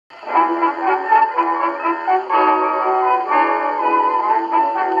Welcome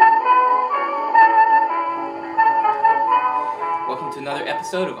to another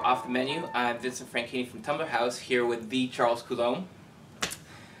episode of Off the Menu. I'm Vincent Franchini from Tumblr House, here with the Charles Coulombe.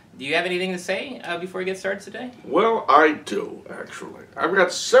 Do you have anything to say before we get started today? Well, I do, actually. I've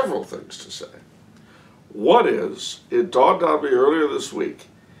got several things to say. One is, it dawned on me earlier this week,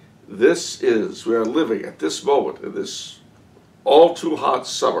 we are living at this moment, in this all too hot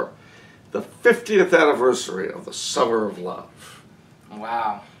summer, the 50th anniversary of the Summer of Love.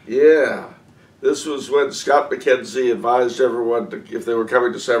 Wow. Yeah. This was when Scott McKenzie advised everyone, if they were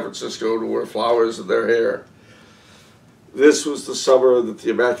coming to San Francisco, to wear flowers in their hair. This was the summer that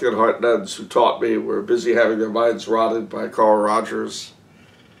the Immaculate Heart nuns who taught me were busy having their minds rotted by Carl Rogers.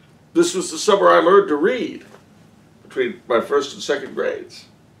 This was the summer I learned to read, between my first and second grades.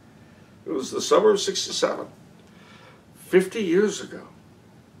 It was the summer of '67. 50 years ago.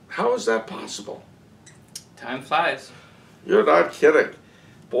 How is that possible? Time flies. You're not kidding.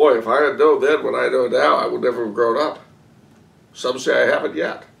 Boy, if I had known then what I know now, I would never have grown up. Some say I haven't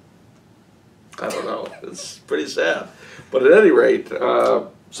yet. I don't know. It's pretty sad. But at any rate,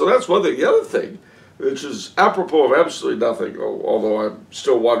 so that's one thing. The other thing, which is apropos of absolutely nothing, although I'm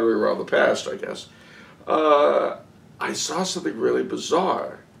still wandering around the past, I guess, I saw something really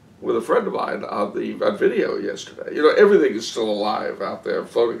bizarre with a friend of mine on video yesterday. You know, everything is still alive out there,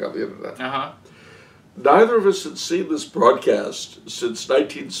 floating on the internet. Uh-huh. Neither of us had seen this broadcast since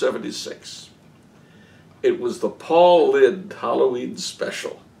 1976. It was the Paul Lynde Halloween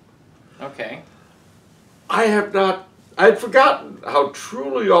special. Okay. I'd forgotten how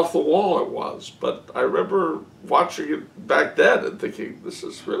truly off the wall it was, but I remember watching it back then and thinking, this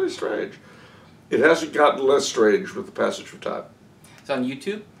is really strange. It hasn't gotten less strange with the passage of time. It's on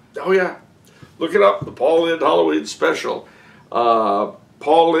YouTube? Oh yeah. Look it up, the Paul Lynde Halloween special. Paul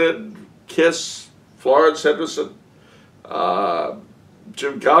Lynde, Kiss, Florence Henderson,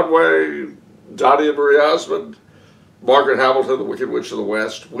 Jim Conway, Donnie and Marie Osmond, Margaret Hamilton, the Wicked Witch of the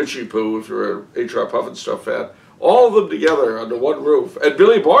West, Witchy Poo, if you're an H.R. Pufnstuf fan, all of them together under one roof. And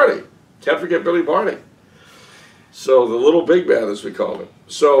Billy Barty. Can't forget Billy Barty. So the little big man, as we call him.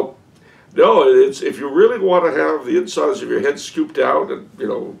 So, no, it's if you really want to have the insides of your head scooped out and, you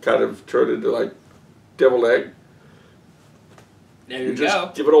know, kind of turn into like deviled egg, there you just go.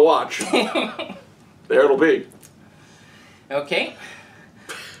 Give it a watch. There it'll be. Okay.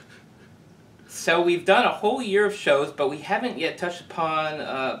 So we've done a whole year of shows, but we haven't yet touched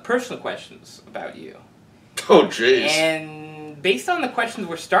upon personal questions about you. Oh, jeez. And based on the questions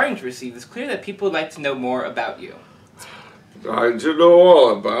we're starting to receive, it's clear that people would like to know more about you. Trying to know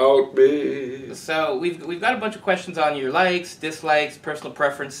all about me. So we've got a bunch of questions on your likes, dislikes, personal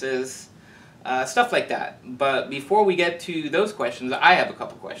preferences, stuff like that. But before we get to those questions, I have a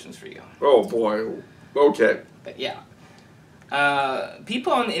couple questions for you. Oh, boy. Okay. But yeah.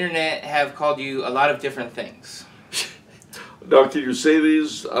 People on the internet have called you a lot of different things. Now, can you say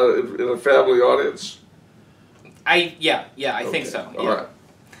these in a family audience? I think so. All yeah.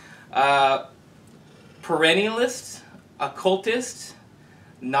 right. Perennialist, occultist,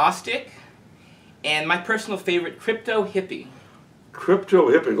 Gnostic, and my personal favorite, crypto hippie. Crypto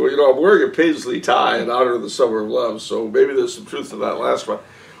hippie. Well, you know, I'm wearing a paisley tie in honor of the Summer of Love, so maybe there's some truth to that last one.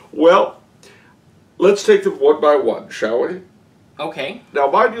 Well, let's take them one by one, shall we? Okay. Now,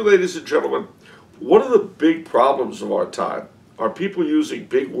 mind you, ladies and gentlemen, one of the big problems of our time are people using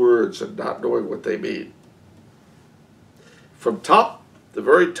big words and not knowing what they mean. From the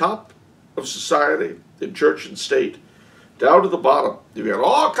very top of society, in church and state, down to the bottom, you've got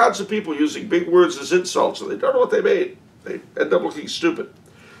all kinds of people using big words as insults, and they don't know what they mean. They end up looking stupid.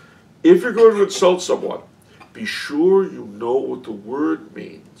 If you're going to insult someone, be sure you know what the word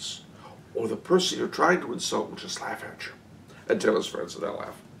means, or the person you're trying to insult will just laugh at you and tell his friends and they'll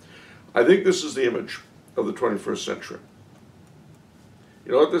laugh. I think this is the image of the 21st century.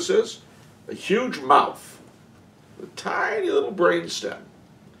 You know what this is? A huge mouth, a tiny little brainstem.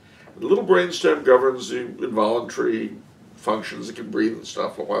 The little brainstem governs the involuntary functions. It can breathe and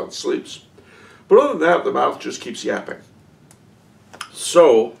stuff while it sleeps. But other than that, the mouth just keeps yapping.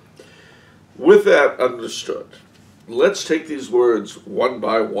 So, with that understood, let's take these words one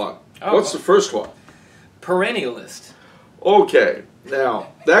by one. Oh. What's the first one? Perennialist. Okay,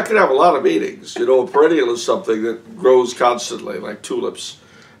 now, that can have a lot of meanings. You know, a perennial is something that grows constantly, like tulips.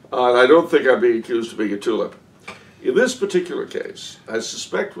 And I don't think I'm being accused of being a tulip. In this particular case, I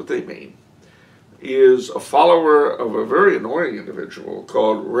suspect what they mean is a follower of a very annoying individual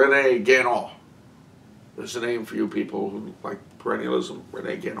called René Guénon. There's a name for you people who like perennialism,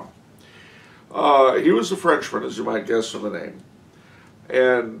 René Guénon. He was a Frenchman, as you might guess from the name.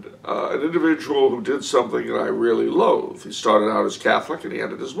 and an individual who did something that I really loathe. He started out as Catholic and he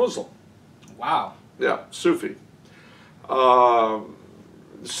ended as Muslim. Wow. Yeah, Sufi.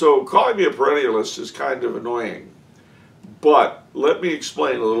 So calling me a perennialist is kind of annoying. But let me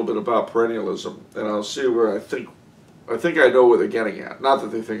explain a little bit about perennialism, and I'll see where I think I know where they're getting at. Not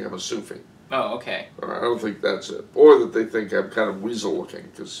that they think I'm a Sufi. Oh, okay. I don't think that's it. Or that they think I'm kind of weasel-looking,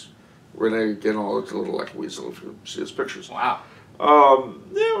 because Rene Guénon looks a little like a weasel if you see his pictures. Wow.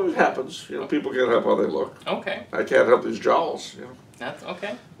 Yeah, it happens. You know, people can't help how they look. Okay. I can't help these jowls, you know. That's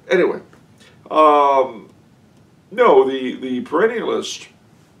okay. Anyway, no, the perennialist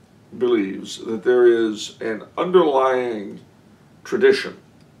believes that there is an underlying tradition,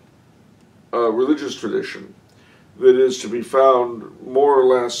 a religious tradition, that is to be found more or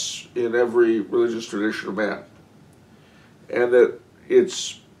less in every religious tradition of man, and that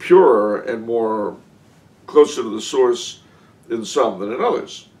it's purer and more closer to the source in some than in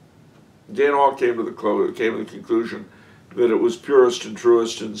others. Guénon came to the conclusion that it was purest and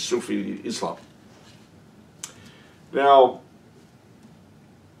truest in Sufi Islam. Now,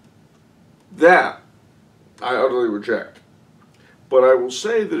 that I utterly reject. But I will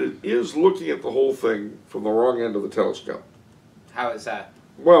say that it is looking at the whole thing from the wrong end of the telescope. How is that?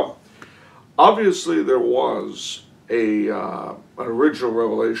 Well, obviously there was an original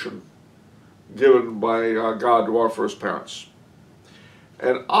revelation given by God to our first parents.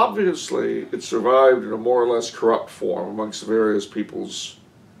 And obviously it survived in a more or less corrupt form amongst the various peoples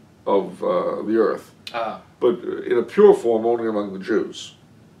of the earth. But in a pure form only among the Jews.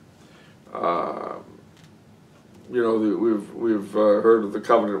 You know, we've heard of the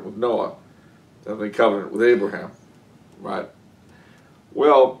covenant with Noah and the covenant with Abraham, right?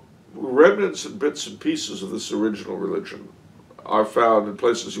 Well, remnants and bits and pieces of this original religion are found in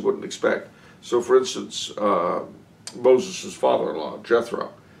places you wouldn't expect. So, for instance, Moses' father-in-law,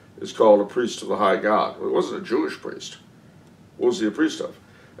 Jethro, is called a priest of the high God. Well, he wasn't a Jewish priest. What was he a priest of?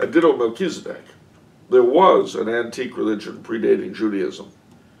 And ditto Melchizedek. There was an antique religion predating Judaism,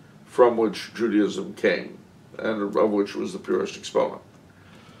 from which Judaism came, and of which was the purest exponent.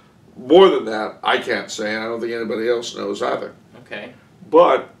 More than that, I can't say, and I don't think anybody else knows either. Okay.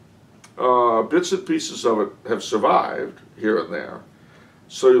 But bits and pieces of it have survived here and there,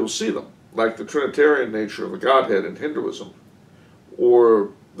 so you'll see them, like the Trinitarian nature of the Godhead in Hinduism,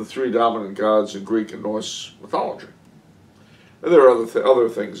 or the three dominant gods in Greek and Norse mythology. And there are other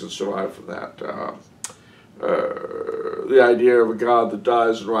things that survive from that. The idea of a God that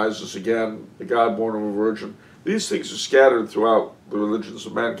dies and rises again, the God born of a virgin. These things are scattered throughout the religions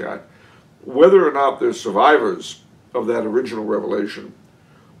of mankind. Whether or not they're survivors of that original revelation,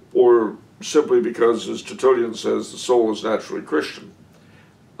 or simply because, as Tertullian says, the soul is naturally Christian,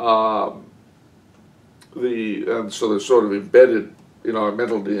 and so they're sort of embedded in our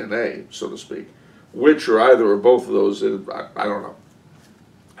mental DNA, so to speak. Which or either or both of those, I don't know.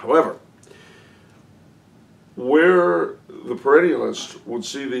 However, where the perennialist would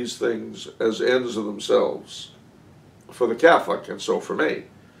see these things as ends of themselves, for the Catholic, and so for me,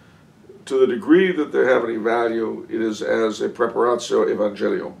 to the degree that they have any value, it is as a preparatio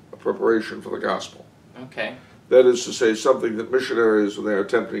evangelium, a preparation for the gospel. Okay. That is to say, something that missionaries, when they're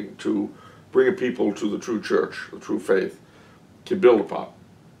attempting to bring a people to the true church, the true faith, can build upon.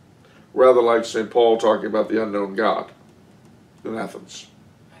 Rather like St. Paul talking about the unknown God in Athens.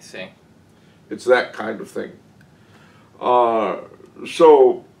 I see. It's that kind of thing.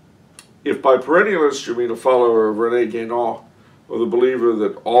 So, if by perennialist you mean a follower of Rene Guénon, or the believer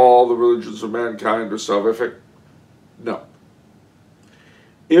that all the religions of mankind are salvific, no.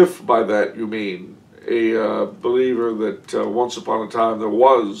 If by that you mean a believer that once upon a time there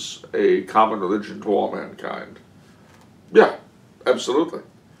was a common religion to all mankind, yeah, absolutely.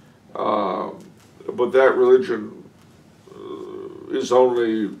 But that religion is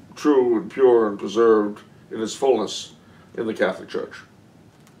only true and pure and preserved in its fullness in the Catholic Church,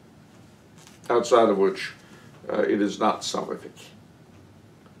 outside of which it is not salvific.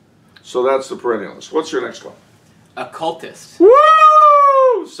 So that's the perennialist. What's your next one? Occultist.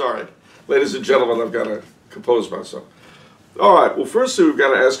 Woo! Sorry. Ladies and gentlemen, I've got to compose myself. All right, well, firstly, we've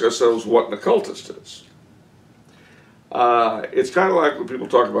got to ask ourselves what an occultist is. It's kind of like when people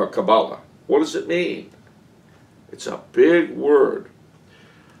talk about Kabbalah. What does it mean? It's a big word.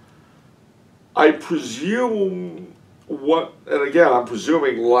 I presume and again, I'm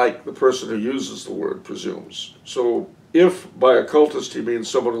presuming like the person who uses the word presumes. So if by occultist he means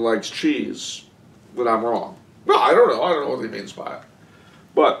someone who likes cheese, then I'm wrong. Well, I don't know. I don't know what he means by it.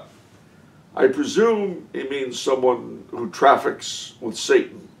 But I presume he means someone who traffics with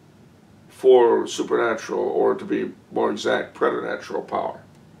Satan for supernatural, or to be more exact, preternatural power.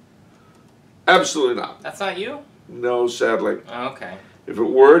 Absolutely not. That's not you? No, sadly. Okay. If it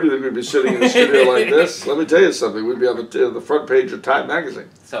were, do you think we'd be sitting in a studio like this? Let me tell you something. We'd be on the front page of Time magazine.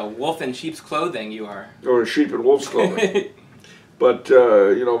 So, wolf in sheep's clothing you are. Or sheep in wolf's clothing. But,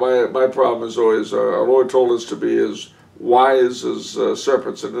 you know, my problem is always, our Lord told us to be as wise as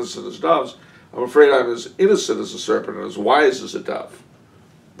serpents and innocent as doves. I'm afraid I'm as innocent as a serpent and as wise as a dove.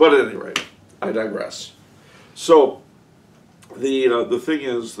 But at any rate, I digress. So, the thing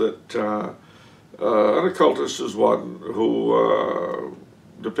is that an occultist is one who,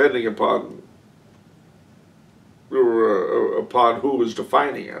 depending upon who is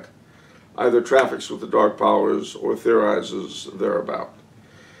defining it, either traffics with the dark powers or theorizes thereabout.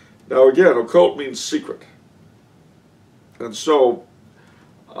 Now again, occult means secret. And so,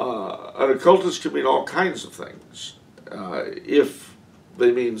 an occultist can mean all kinds of things. If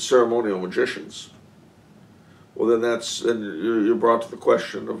they mean ceremonial magicians, well then you're brought to the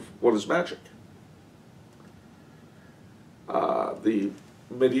question of what is magic. The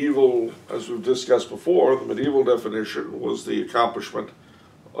medieval, as we've discussed before, the medieval definition was the accomplishment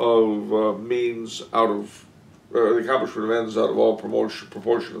of means out of, the accomplishment of ends out of all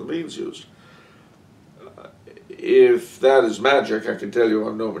proportion of the means used. If that is magic, I can tell you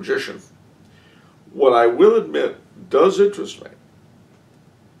I'm no magician. What I will admit does interest me,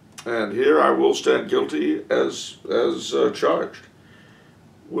 and here I will stand guilty as charged,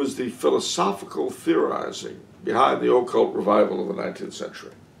 was the philosophical theorizing behind the occult revival of the 19th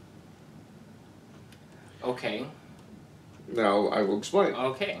century. Okay. Now, I will explain.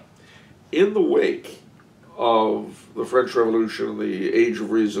 Okay. In the wake of the French Revolution, the Age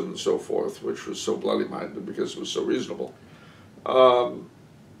of Reason and so forth, which was so bloody-minded because it was so reasonable,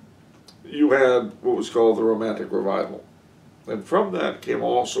 you had what was called the Romantic Revival. And from that came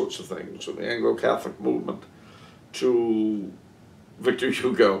all sorts of things, from the Anglo-Catholic movement to Victor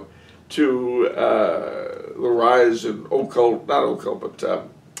Hugo, to the rise in occult, not occult, but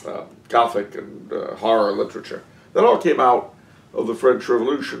Gothic and horror literature. That all came out of the French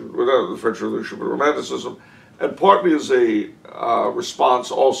Revolution, well, not the French Revolution, but Romanticism, and partly as a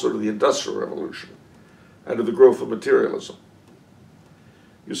response also to the Industrial Revolution and to the growth of materialism.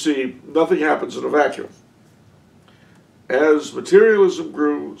 You see, nothing happens in a vacuum. As materialism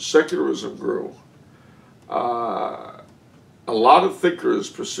grew, secularism grew, a lot of thinkers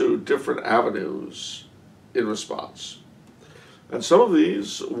pursued different avenues in response. And some of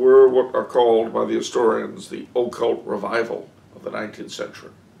these were what are called by the historians the occult revival of the 19th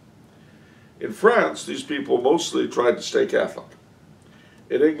century. In France, these people mostly tried to stay Catholic.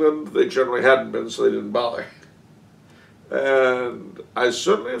 In England, they generally hadn't been, so they didn't bother. And I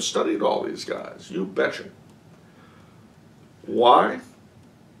certainly have studied all these guys, you betcha. Why?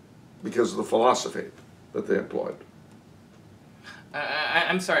 Because of the philosophy that they employed.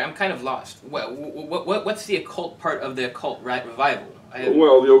 I'm sorry, I'm kind of lost. What's the occult part of the occult revival?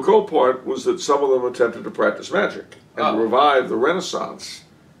 Well, the occult part was that some of them attempted to practice magic and revive the Renaissance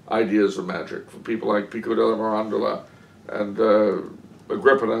ideas of magic from people like Pico della Mirandola and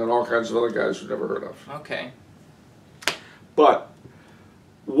Agrippina and all kinds of other guys you've never heard of. Okay. But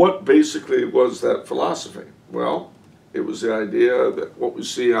what basically was that philosophy? Well, it was the idea that what we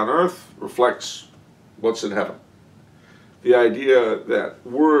see on earth reflects what's in heaven. The idea that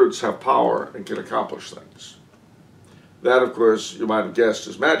words have power and can accomplish things. That, of course, you might have guessed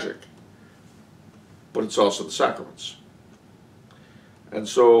is magic, but it's also the sacraments. And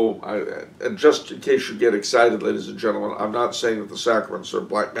so, and just in case you get excited, ladies and gentlemen, I'm not saying that the sacraments are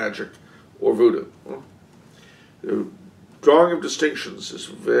black magic or voodoo. The drawing of distinctions is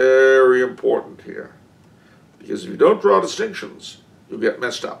very important here, because if you don't draw distinctions, you'll get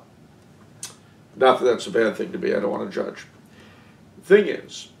messed up. Not that that's a bad thing to be, I don't want to judge. The thing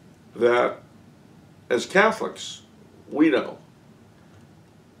is that as Catholics, we know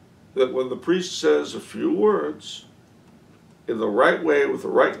that when the priest says a few words in the right way, with the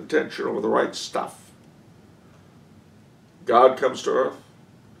right intention, or with the right stuff, God comes to earth,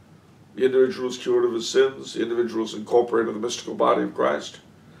 the individual is cured of his sins, the individual is incorporated in the mystical body of Christ,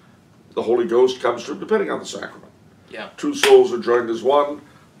 the Holy Ghost comes to him, depending on the sacrament. Yeah. Two souls are joined as one,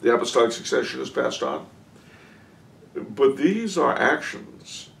 the apostolic succession is passed on. But these are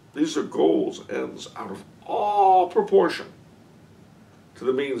actions, these are goals, ends out of all proportion to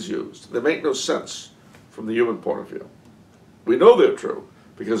the means used. They make no sense from the human point of view. We know they're true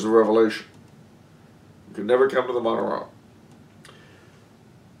because of revelation. You can never come to them on our own.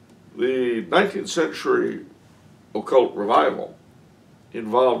 The 19th century occult revival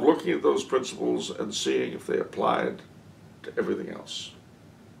involved looking at those principles and seeing if they applied to everything else.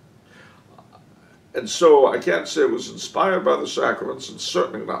 And so I can't say it was inspired by the sacraments, and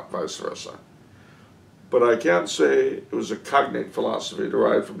certainly not vice versa. But I can say it was a cognate philosophy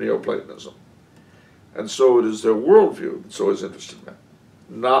derived from Neoplatonism. And so it is their worldview that's always interested me,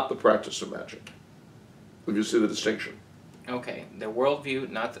 not the practice of magic. If you see the distinction. Okay, the worldview,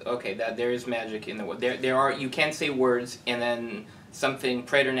 not the, okay. That there is magic in the world. There are, you can say words, and then something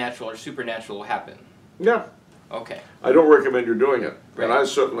preternatural or supernatural will happen. Yeah. Okay. I don't recommend you're doing it, Right. and I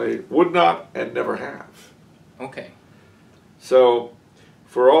certainly would not and never have. Okay. So,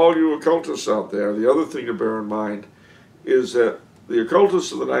 for all you occultists out there, the other thing to bear in mind is that the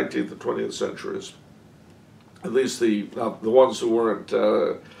occultists of the 19th and 20th centuries, at least the ones who weren't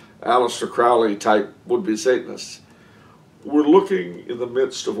Aleister Crowley type would-be Satanists, were looking in the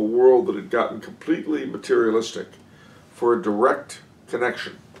midst of a world that had gotten completely materialistic for a direct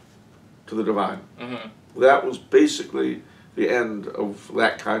connection to the divine. Mm-hmm. That was basically the end of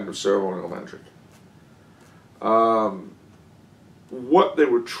that kind of ceremonial magic. What they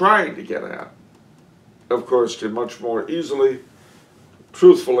were trying to get at, of course, can much more easily,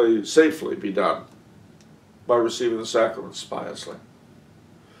 truthfully, safely be done by receiving the sacraments piously.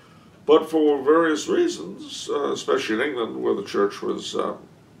 But for various reasons, especially in England, where the church was a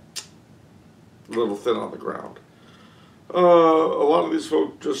little thin on the ground, a lot of these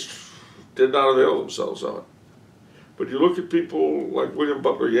folk just did not avail themselves of it. But you look at people like William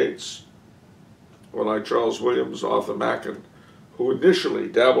Butler Yeats, or like Charles Williams, Arthur Machen, who initially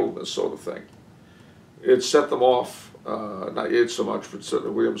dabbled in this sort of thing. It set them off, not Yeats so much, but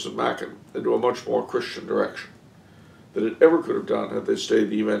certainly Williams and Machen, into a much more Christian direction than it ever could have done had they stayed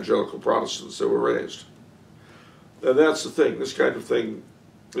the evangelical Protestants they were raised. And that's the thing, this kind of thing,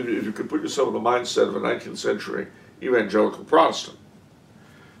 if you could put yourself in the mindset of a 19th century evangelical Protestant,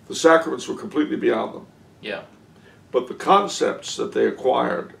 the sacraments were completely beyond them. Yeah. But the concepts that they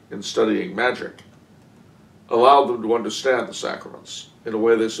acquired in studying magic allowed them to understand the sacraments in a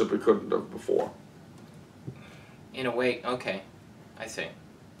way they simply couldn't have before. In a way, okay. I see.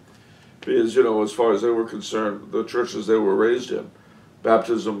 Because, you know, as far as they were concerned, the churches they were raised in,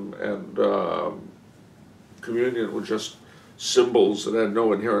 baptism and communion were just symbols that had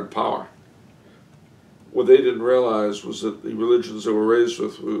no inherent power. What they didn't realize was that the religions they were raised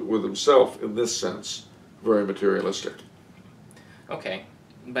with were themselves, in this sense, very materialistic. Okay.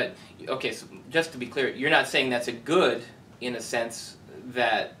 But, okay, so just to be clear, you're not saying that's a good in a sense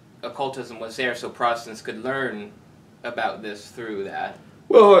that occultism was there so Protestants could learn about this through that.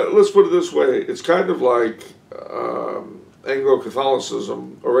 Well, let's put it this way. It's kind of like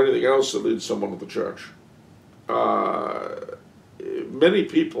Anglo-Catholicism or anything else that leads someone to the church. Many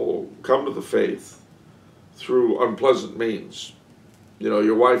people come to the faith through unpleasant means. You know,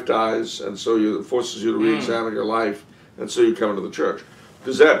 your wife dies, and so it forces you to re-examine your life, and so you come into the church.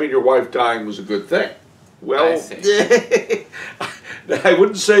 Does that mean your wife dying was a good thing? Well, I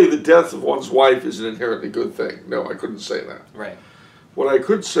wouldn't say the death of one's wife is an inherently good thing. No, I couldn't say that. Right. What I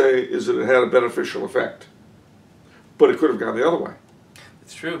could say is that it had a beneficial effect. But it could have gone the other way.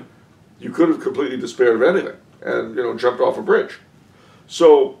 It's true. You could have completely despaired of anything and, you know, jumped off a bridge.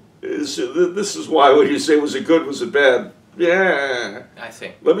 So this is why when you say, was it good, was it bad? Yeah. I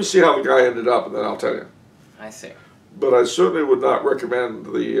see. Let me see how the guy ended up, and then I'll tell you. I see. But I certainly would not recommend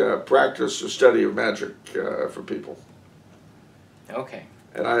the practice or study of magic for people. Okay.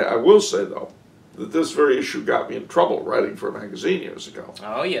 And I will say, though, that this very issue got me in trouble writing for a magazine years ago.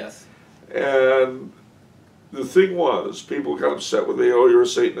 Oh, yes. And the thing was, people got upset with me, oh, you're a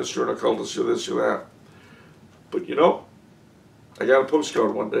Satanist, you're an occultist, you're this, you're that. But you know, I got a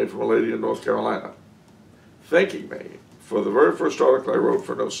postcard one day from a lady in North Carolina thanking me for the very first article I wrote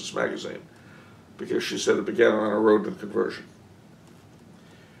for Gnosis magazine, because she said it began on a road to conversion.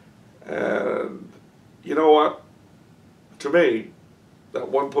 And you know what? To me, that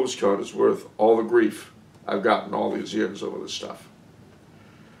one postcard is worth all the grief I've gotten all these years over this stuff.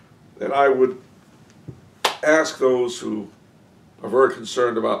 And I would ask those who are very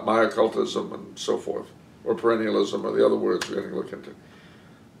concerned about my occultism and so forth, or perennialism, or the other words we're going to look into,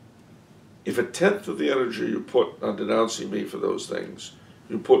 if a tenth of the energy you put on denouncing me for those things,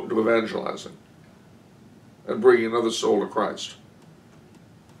 you put into evangelizing and bringing another soul to Christ.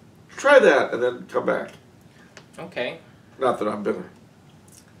 Try that and then come back. Okay. Not that I'm bitter.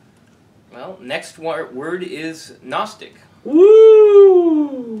 Well, next word is Gnostic.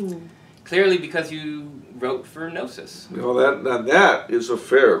 Woo! Clearly because you wrote for Gnosis. You know, that is a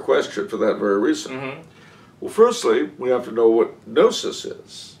fair question for that very reason. Mm-hmm. Well, firstly, we have to know what Gnosis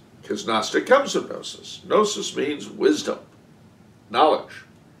is, because Gnostic comes from Gnosis. Gnosis means wisdom, knowledge.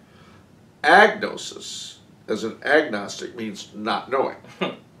 Agnosis, as an agnostic, means not knowing.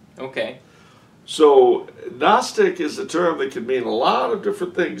 Okay. So Gnostic is a term that can mean a lot of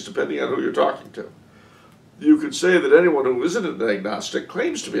different things depending on who you're talking to. You could say that anyone who isn't an agnostic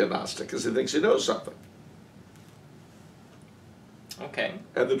claims to be a Gnostic because he thinks he knows something. Okay.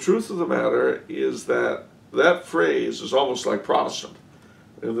 And the truth of the matter is that that phrase is almost like Protestant,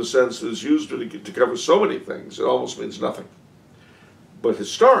 in the sense that it's used to cover so many things, it almost means nothing. But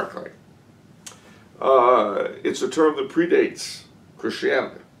historically, it's a term that predates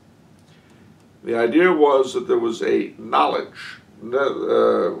Christianity. The idea was that there was a knowledge,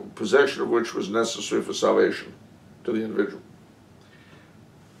 possession of which was necessary for salvation to the individual.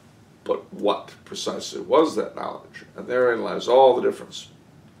 But what precisely was that knowledge? And therein lies all the difference.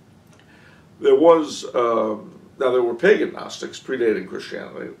 There was, now there were pagan Gnostics predating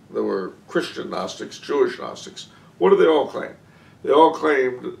Christianity. There were Christian Gnostics, Jewish Gnostics. What did they all claim? They all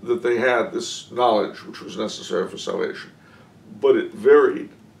claimed that they had this knowledge which was necessary for salvation. But it varied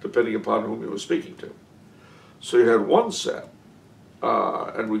depending upon whom you were speaking to. So you had one set,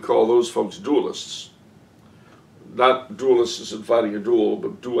 and we call those folks dualists. Not dualists as in fighting a duel,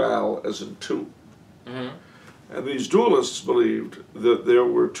 but dual as in two. Mm-hmm. And these dualists believed that there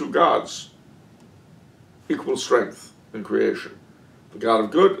were two gods, equal strength in creation. The god of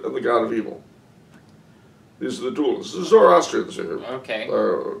good and the god of evil. These are the dualists. The Zoroastrians Okay.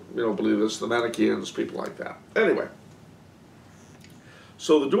 believe this, the Manichaeans, people like that. Anyway.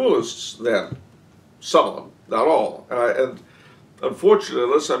 So the dualists then, some of them, not all, and unfortunately,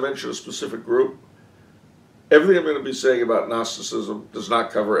 unless I mention a specific group, everything I'm going to be saying about Gnosticism does not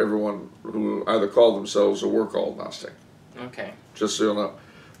cover everyone who either call themselves or were called Gnostic. Okay. Just so you know.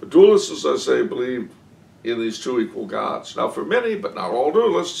 But dualists, as I say, believe in these two equal gods. Now, for many, but not all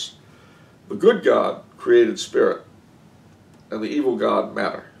dualists, the good God created spirit, and the evil God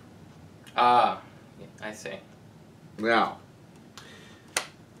matter. Ah, I see. Now,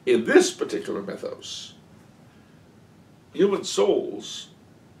 in this particular mythos, human souls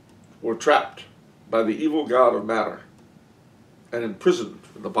were trapped by the evil god of matter and imprisoned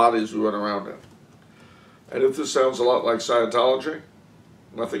in the bodies we run around in. And if this sounds a lot like Scientology,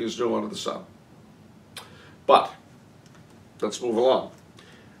 nothing is new under the sun. But, let's move along.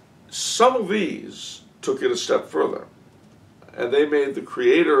 Some of these took it a step further, and they made the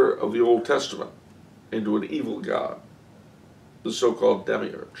creator of the Old Testament into an evil god, the so-called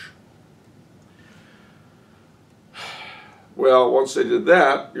demiurge. Well, once they did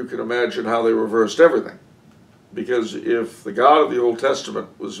that, you can imagine how they reversed everything. Because if the God of the Old Testament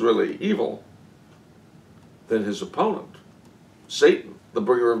was really evil, then his opponent, Satan, the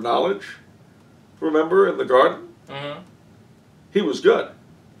bringer of knowledge, remember in the garden? Mm-hmm. He was good.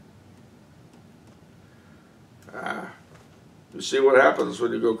 You see what happens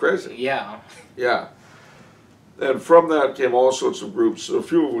when you go crazy. Yeah. Yeah. And from that came all sorts of groups, a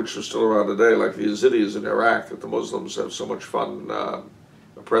few of which are still around today, like the Yazidis in Iraq, that the Muslims have so much fun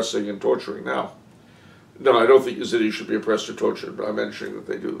oppressing and torturing now. No, I don't think Yazidis should be oppressed or tortured, but I'm mentioning that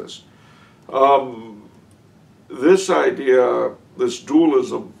they do this. This idea, this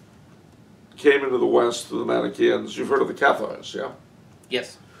dualism, came into the West through the Manichaeans. You've heard of the Catholics, yeah?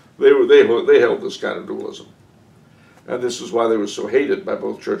 Yes. They held this kind of dualism. And this is why they were so hated by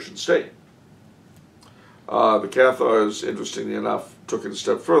both church and state. The Cathars, interestingly enough, took it a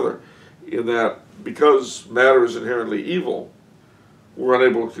step further in that because matter is inherently evil, we're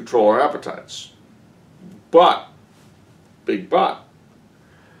unable to control our appetites. But, big but,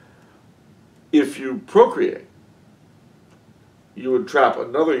 if you procreate, you would trap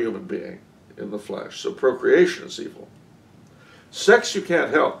another human being in the flesh. So procreation is evil. Sex you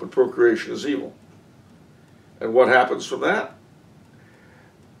can't help, but procreation is evil. And what happens from that?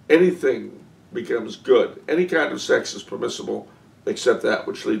 Anything becomes good. Any kind of sex is permissible except that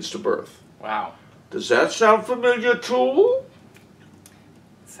which leads to birth. Wow. Does that sound familiar too?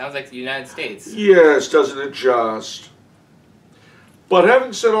 Sounds like the United States. Yes, doesn't it just? But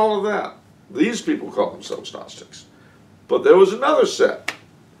having said all of that, these people call themselves Gnostics. But there was another set,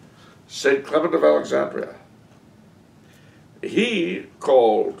 St. Clement of Alexandria. He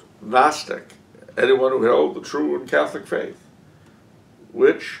called Gnostic anyone who held the true and Catholic faith,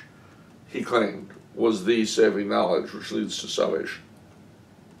 which he claimed was the saving knowledge which leads to salvation.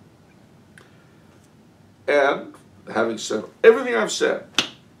 And, having said everything I've said,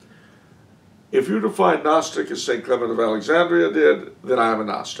 if you define Gnostic as St. Clement of Alexandria did, then I am a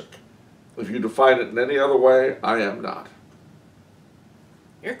Gnostic. If you define it in any other way, I am not.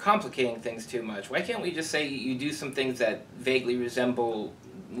 You're complicating things too much. Why can't we just say you do some things that vaguely resemble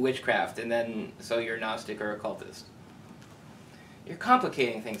witchcraft, and then so you're Gnostic or occultist? You're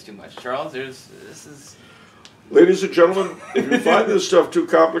complicating things too much, Charles. Ladies and gentlemen, if you find this stuff too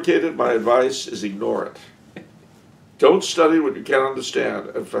complicated, my advice is ignore it. Don't study what you can't understand.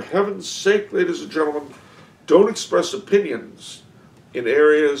 And for heaven's sake, ladies and gentlemen, don't express opinions in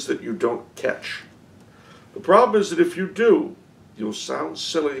areas that you don't catch. The problem is that if you do, you'll sound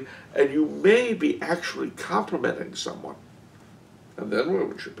silly, and you may be actually complimenting someone. And then where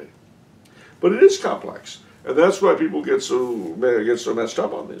would you be? But it is complex, and that's why people get so messed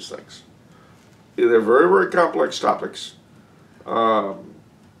up on these things. They're very, very complex topics. They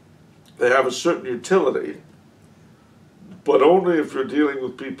have a certain utility, but only if you're dealing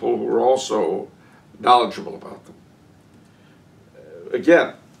with people who are also knowledgeable about them.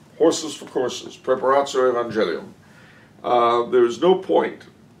 Again, horses for courses, preparatio evangelium. There is no point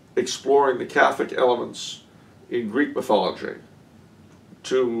exploring the Catholic elements in Greek mythology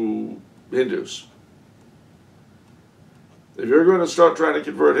to Hindus. If you're going to start trying to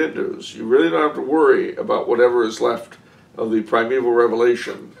convert Hindus, you really don't have to worry about whatever is left of the primeval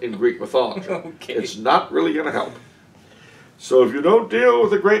revelation in Greek mythology. Okay. It's not really going to help. So if you don't deal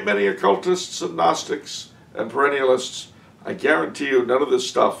with a great many occultists and Gnostics and perennialists, I guarantee you none of this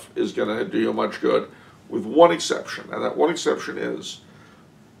stuff is going to do you much good, with one exception. And that one exception is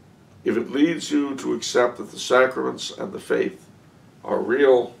if it leads you to accept that the sacraments and the faith are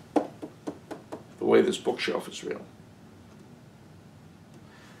real the way this bookshelf is real.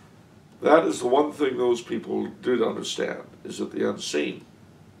 That is the one thing those people did understand, is that the unseen,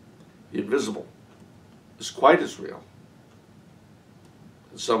 the invisible, is quite as real.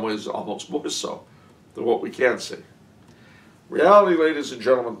 In some ways, almost more so than what we can see. Reality, ladies and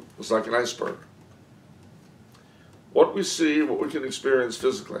gentlemen, is like an iceberg. What we see, what we can experience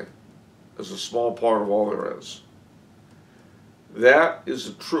physically, is a small part of all there is. That is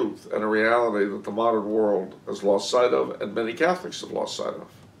a truth and a reality that the modern world has lost sight of, and many Catholics have lost sight of.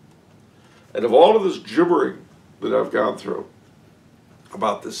 And if all of this gibbering that I've gone through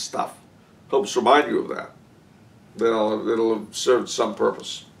about this stuff helps remind you of that, then it'll have served some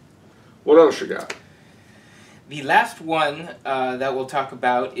purpose. What else you got? The last one that we'll talk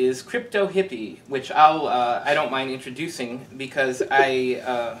about is crypto hippie, which I don't mind introducing because I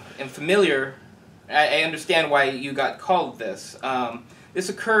am familiar. I understand why you got called this. This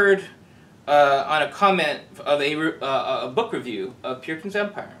occurred on a comment of a book review of Puritan's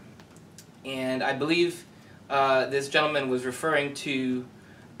Empire, and I believe this gentleman was referring to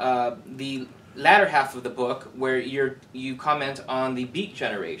the latter half of the book where you comment on the Beat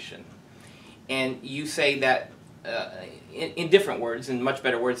Generation, and you say that in different words, in much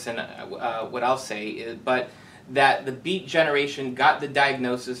better words than what I'll say, but that the Beat Generation got the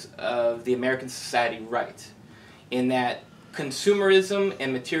diagnosis of the American society right, in that consumerism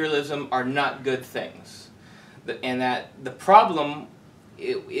and materialism are not good things, and that the problem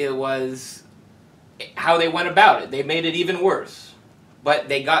it was how they went about it. They made it even worse, but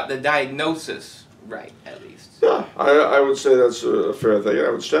they got the diagnosis right, at least. Yeah, I would say that's a fair thing. I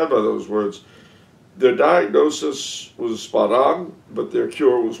would stand by those words. Their diagnosis was spot on, but their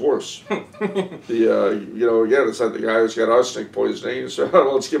cure was worse. Again, it's like the guy who's got arsenic poisoning, so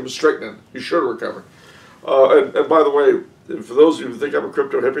well, let's give him strychnine. You should recover. And by the way, for those of you who think I'm a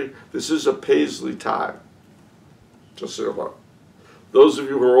crypto hippie, this is a Paisley tie. Just so you know. Those of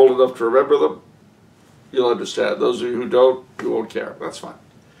you who are old enough to remember them, you'll understand. Those of you who don't, you won't care. That's fine.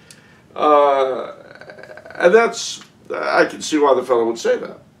 And that's, I can see why the fellow would say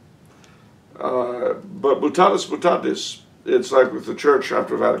that. But mutatis mutandis, it's like with the church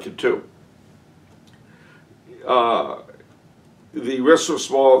after Vatican II. The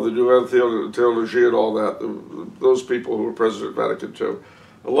ressourcement, the Nouvelle Théologie and all that, those people who were present at Vatican II,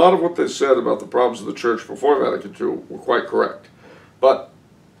 a lot of what they said about the problems of the church before Vatican II were quite correct. But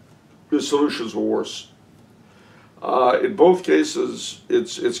the solutions were worse. In both cases,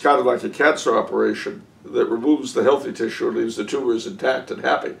 it's kind of like a cancer operation that removes the healthy tissue and leaves the tumors intact and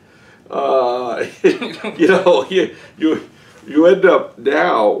happy. You end up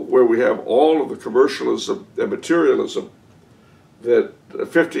now where we have all of the commercialism and materialism that the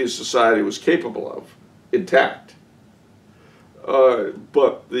 50s society was capable of intact.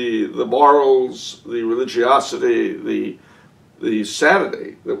 But the morals, the religiosity, the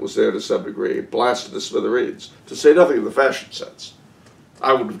sanity that was there to some degree blasted to smithereens, to say nothing of the fashion sense.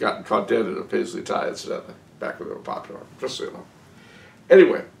 I would have gotten caught dead in a Paisley tie, incidentally, back when they were popular, just so you know.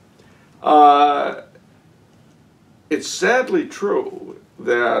 Anyway, it's sadly true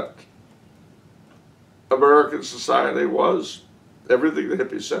that American society was everything the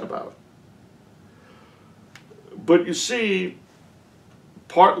hippies said about it. But you see,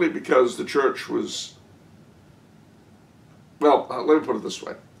 partly because the church was, well, let me put it this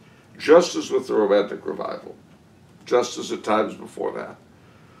way. Just as with the Romantic Revival, just as at times before that.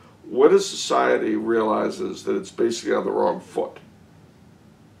 When a society realizes that it's basically on the wrong foot,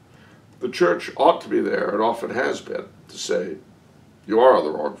 the church ought to be there, and often has been, to say, you are on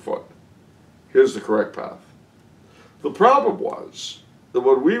the wrong foot. Here's the correct path. The problem was that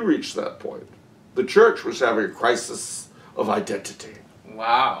when we reached that point, the church was having a crisis of identity.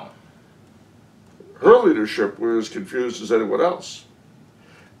 Wow. Her leadership was as confused as anyone else.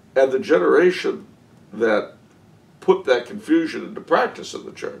 And the generation that put that confusion into practice in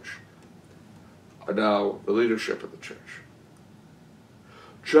the church are now the leadership of the church.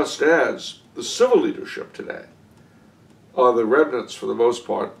 Just as the civil leadership today are the remnants, for the most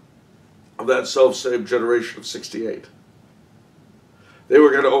part, of that self-same generation of 68. They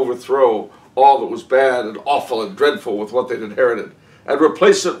were going to overthrow all that was bad and awful and dreadful with what they'd inherited and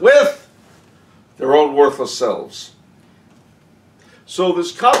replace it with their own worthless selves. So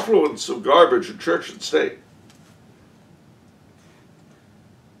this confluence of garbage in church and state.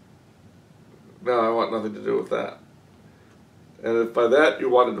 No, I want nothing to do with that. And if by that you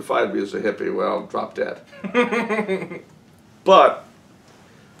wanted to find me as a hippie, well, drop dead. But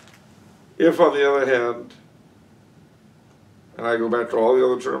if, on the other hand, and I go back to all the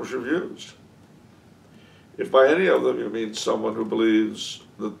other terms you've used, if by any of them you mean someone who believes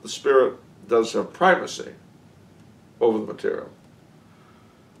that the spirit does have primacy over the material,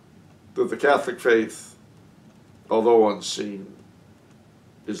 that the Catholic faith, although unseen,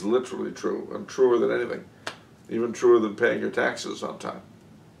 is literally true, and truer than anything, even truer than paying your taxes on time,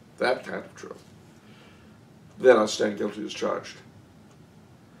 that kind of true, then I stand guilty as charged.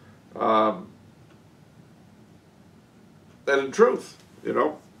 And in truth, you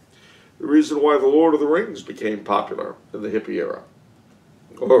know, the reason why the Lord of the Rings became popular in the hippie era,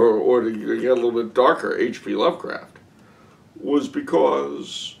 or to get a little bit darker, H.P. Lovecraft, was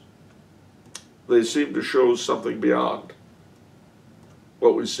because they seemed to show something beyond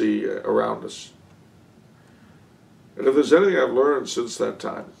what we see around us. And if there's anything I've learned since that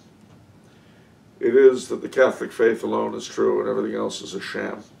time, it is that the Catholic faith alone is true and everything else is a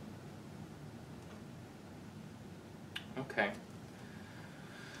sham. Okay.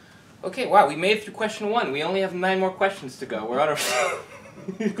 Okay, wow, we made it through question 1. We only have 9 more questions to go. We're on our...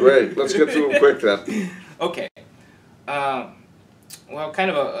 Great, let's get through them quick then. Okay. Well,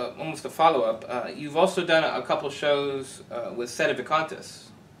 kind of almost a follow-up. You've also done a couple shows with Sedevacantists.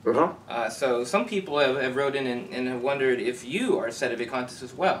 Uh-huh. So some people have wrote in and have wondered if you are Sedevacantist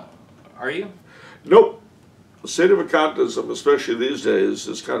as well. Are you? Nope. Sedevacantism, especially these days,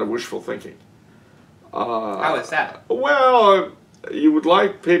 is kind of wishful thinking. How is that? Well, you would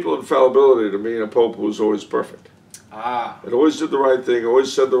like papal infallibility to mean a pope who was always perfect. Ah. And always did the right thing,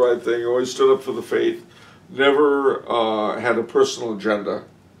 always said the right thing, always stood up for the faith, never had a personal agenda,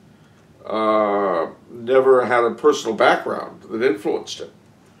 never had a personal background that influenced him.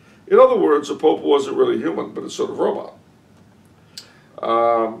 In other words, a pope wasn't really human, but a sort of robot.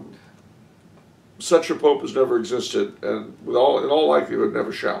 Such a pope has never existed, and in all likelihood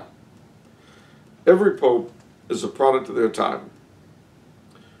never shall. Every pope is a product of their time.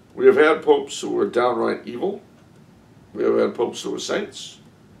 We have had popes who were downright evil. We have had popes who were saints.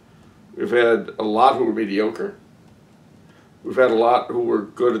 We've had a lot who were mediocre. We've had a lot who were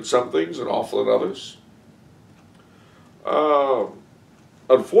good at some things and awful at others.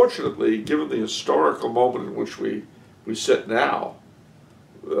 Unfortunately, given the historical moment in which we sit now,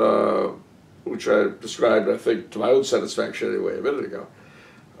 which I described, I think, to my own satisfaction anyway, a minute ago,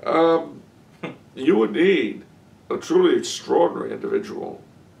 you would need a truly extraordinary individual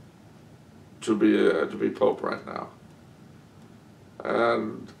to be Pope right now.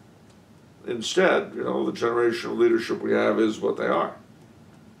 And instead, you know, the generation of leadership we have is what they are.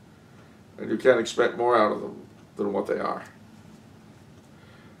 And you can't expect more out of them than what they are.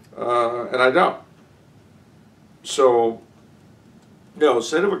 And I don't. So, you know,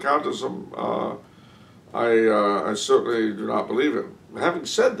 Sedevacantism, I certainly do not believe in. Having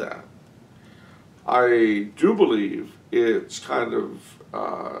said that, I do believe it's kind of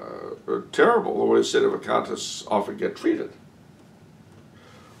terrible the way Sedevacantists often get treated.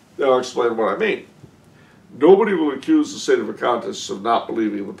 Now I'll explain what I mean. Nobody will accuse the Sedevacantists of not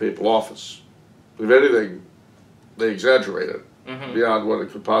believing in the papal office. If anything, they exaggerate it beyond what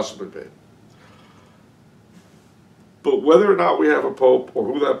it could possibly be. But whether or not we have a pope, or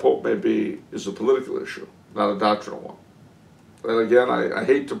who that pope may be, is a political issue, not a doctrinal one. And again, I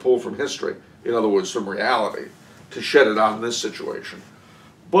hate to pull from history, in other words, from reality, to shed it on this situation.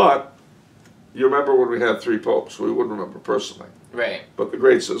 But you remember when we had 3 popes, we wouldn't remember personally. Right. But the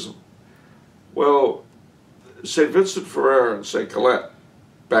great schism. Well, St. Vincent Ferrer and St. Colette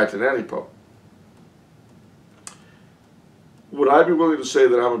backed an anti-pope. would I be willing to say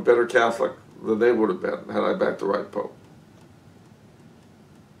that I'm a better Catholic than they would have been had I backed the right Pope?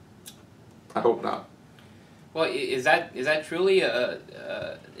 I hope not. Well, is that truly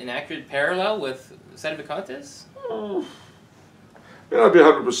an accurate parallel with Sedevacantists? May not be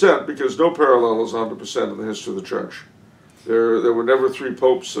 100% because no parallel is 100% in the history of the Church. There were never 3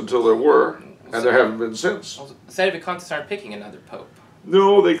 popes until there were, and there haven't been since. Well, Sedevacantists aren't picking another pope.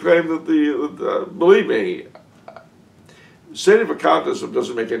 No, they claim that believe me, Sedevacantism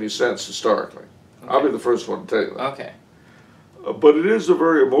doesn't make any sense historically. Okay. I'll be the first one to tell you that. Okay. But it is a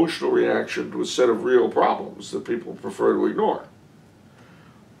very emotional reaction to a set of real problems that people prefer to ignore.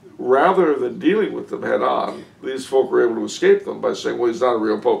 Rather than dealing with them head on, these folk were able to escape them by saying, well, he's not a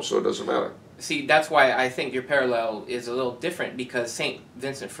real pope, so it doesn't matter. See, that's why I think your parallel is a little different, because St.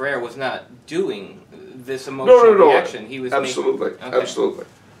 Vincent Ferrer was not doing this emotional reaction. He was absolutely, absolutely.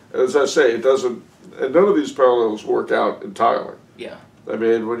 As I say, it doesn't, and none of these parallels work out entirely. Yeah. I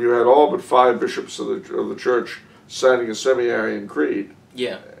mean, when you had all but 5 bishops of the Church signing a semi-Arian creed,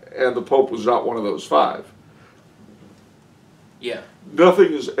 yeah, and the Pope was not one of those 5. Yeah.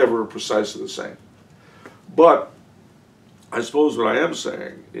 Nothing is ever precisely the same. But I suppose what I am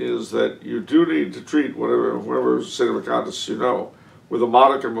saying is that you do need to treat whatever Sedevacantists you know with a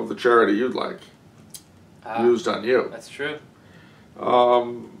modicum of the charity you'd like used on you. That's true.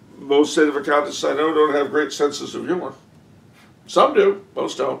 Most Sedevacantists I know don't have great senses of humor. Some do,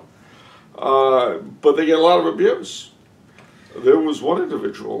 most don't. But they get a lot of abuse. There was one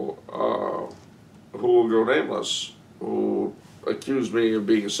individual who will go nameless who accused me of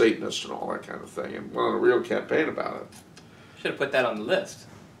being a Satanist and all that kind of thing, and went on a real campaign about it. Should have put that on the list.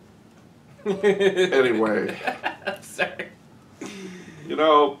 Anyway. Sorry. You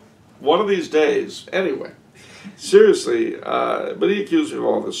know, one of these days, anyway, seriously, but he accused me of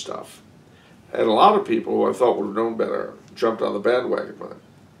all this stuff. And a lot of people who I thought would have known better jumped on the bandwagon with it.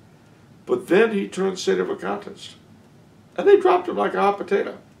 But then he turned Sedevacantist. And they dropped him like a hot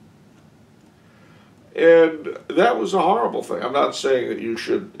potato. And that was a horrible thing. I'm not saying that you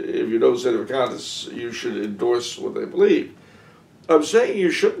should, if you know Sedevacantists, you should endorse what they believe. I'm saying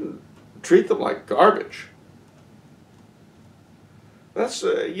you shouldn't treat them like garbage. That's,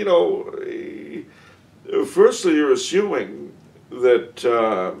 you know, firstly, you're assuming that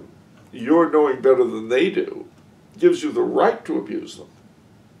your knowing better than they do gives you the right to abuse them.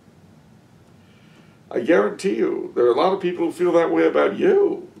 I guarantee you, there are a lot of people who feel that way about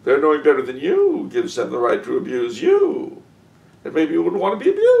you. Their knowing better than you gives them the right to abuse you. And maybe you wouldn't want to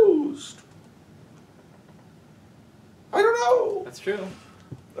be abused. I don't know. That's true.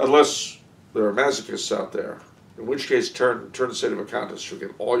 Unless there are masochists out there, in which case turn Sedevacantists, you'll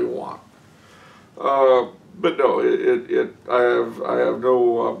get all you want. But no, I have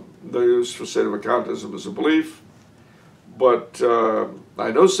no use for Sedevacantism as a belief. But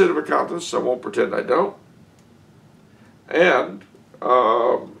I know Sedevacantists. I won't pretend I don't. And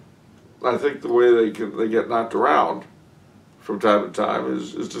I think the way they get knocked around from time to time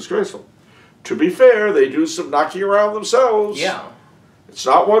is disgraceful. To be fair, they do some knocking around themselves. Yeah. It's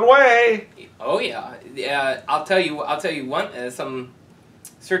not one way. Oh yeah. I'll tell you one. Some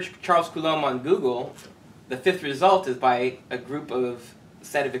search Charles Coulombe on Google. The 5th result is by a group of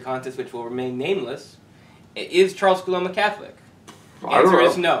Sedevacantists, which will remain nameless. Is Charles Coulombe a Catholic? Answer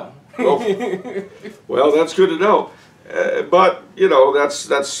is no. Well, that's good to know. But, you know,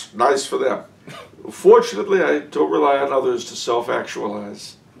 that's nice for them. Fortunately, I don't rely on others to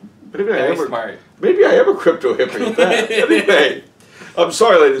self-actualize. Maybe I am a crypto hippie at that. Anyway, I'm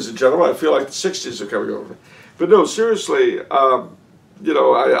sorry, ladies and gentlemen. I feel like the 60s are coming over me. But no, seriously, you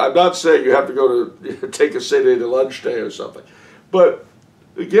know, I'm not saying you have to go to take a Sunday to lunch day or something. But,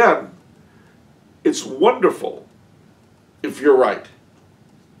 again, it's wonderful if you're right.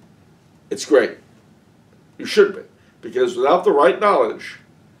 It's great. You should be. Because without the right knowledge,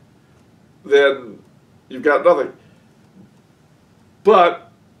 then you've got nothing.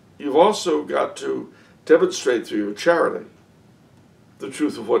 But you've also got to demonstrate through your charity the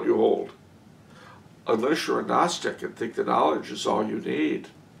truth of what you hold. Unless you're a Gnostic and think the knowledge is all you need.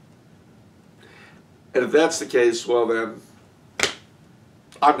 And if that's the case, well then,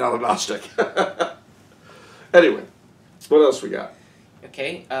 I'm not a Gnostic. Anyway, what else we got?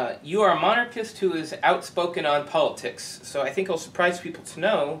 Okay, you are a monarchist who is outspoken on politics, so I think it'll surprise people to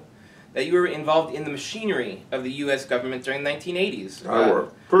know that you were involved in the machinery of the U.S. government during the 1980s. I were,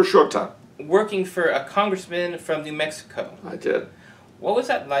 for a short time. Working for a congressman from New Mexico. I did. What was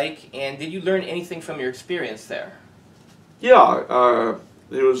that like, and did you learn anything from your experience there? Yeah,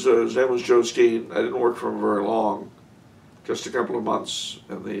 his name was Joe Skeen. I didn't work for him very long, just a couple of months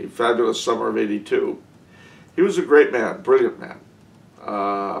in the fabulous summer of '82. He was a great man, brilliant man.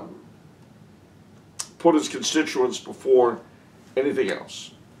 Put his constituents before anything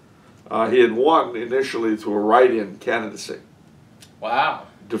else. He had won initially through a write-in candidacy. Wow.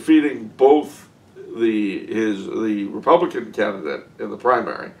 Defeating both the Republican candidate in the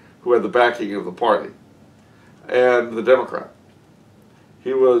primary, who had the backing of the party, and the Democrat.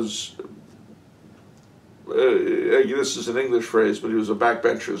 He was, this is an English phrase, but he was a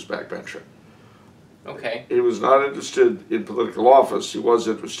backbencher's backbencher. Okay. He was not interested in political office. He was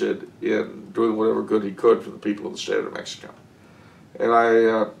interested in doing whatever good he could for the people of the state of New Mexico. And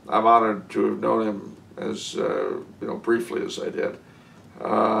I'm honored to have known him as briefly as I did.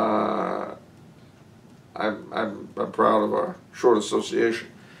 I'm proud of our short association.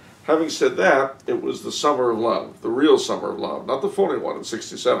 Having said that, it was the summer of love, the real summer of love, not the phony one in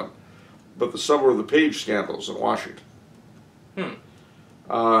 '67, but the summer of the Page scandals in Washington.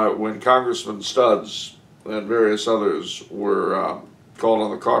 When Congressman Studs and various others were called on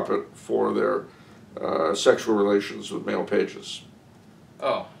the carpet for their sexual relations with male pages.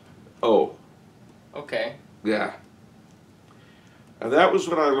 Oh. Oh. Okay. Yeah. And that was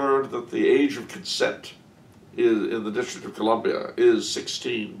when I learned that the age of consent in the District of Columbia is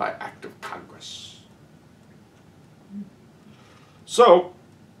 16 by act of Congress. So,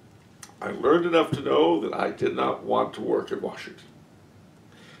 I learned enough to know that I did not want to work in Washington.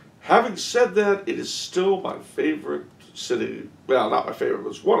 Having said that, it is still my favorite city. Well, not my favorite,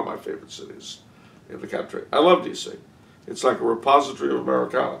 but it's one of my favorite cities in the country. I love D.C. It's like a repository of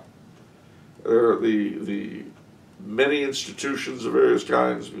Americana. There are the many institutions of various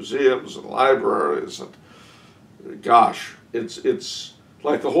kinds, museums and libraries, and gosh, it's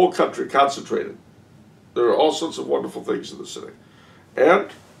like the whole country concentrated. There are all sorts of wonderful things in the city. And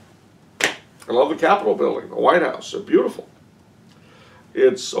I love the Capitol building, the White House. They're beautiful.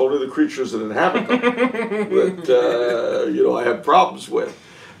 It's only the creatures that inhabit them that I have problems with.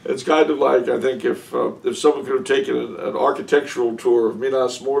 It's kind of like, I think, if someone could have taken an architectural tour of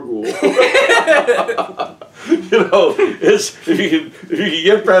Minas Morgul, if you can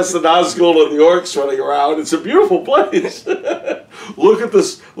get past the Nazgul and the orcs running around, it's a beautiful place. Look at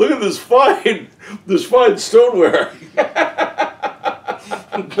this fine stoneware.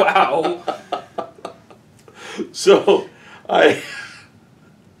 Wow. So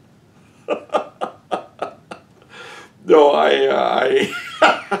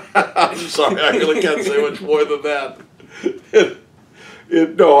I'm sorry, I really can't say much more than that.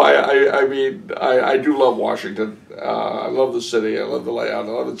 I do love Washington. I love the city. I love the layout. I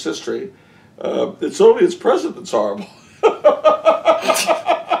love its history. It's only its president that's horrible.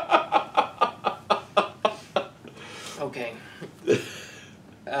 Okay.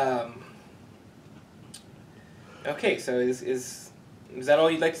 Okay, so is that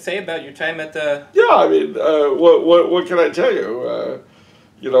all you'd like to say about your time at the... Yeah, I mean, what can I tell you?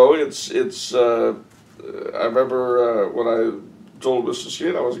 I remember when I told Mr.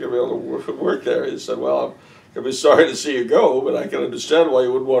 Skeen I wasn't going to be able to work there, he said, well, I'm going to be sorry to see you go, but I can understand why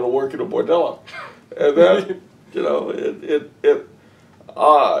you wouldn't want to work in a bordello. And then,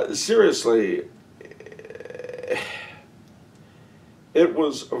 seriously, it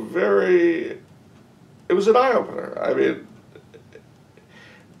was an eye-opener. I mean,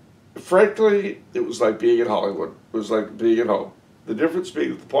 frankly, it was like being in Hollywood. It was like being at home. The difference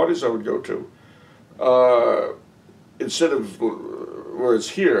being that the parties I would go to, instead of where it's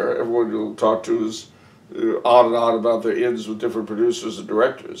here, everyone you'll talk to is on and on about their ins with different producers and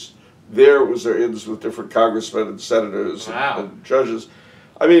directors. There was their ins with different congressmen and senators and judges.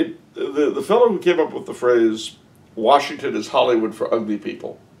 I mean, the fellow who came up with the phrase, Washington is Hollywood for ugly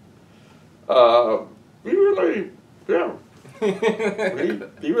people, he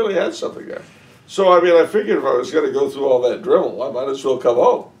really had something there. So, I mean, I figured if I was going to go through all that drivel, I might as well come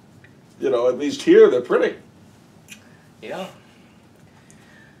home. At least here they're pretty. Yeah.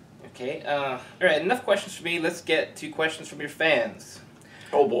 Okay, all right, enough questions for me. Let's get to questions from your fans.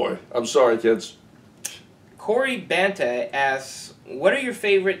 Oh boy, I'm sorry, kids. Corey Banta asks, what are your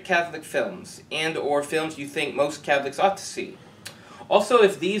favorite Catholic films and or films you think most Catholics ought to see? Also,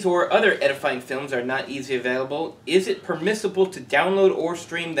 if these or other edifying films are not easily available, is it permissible to download or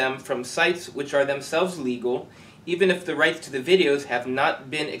stream them from sites which are themselves legal, even if the rights to the videos have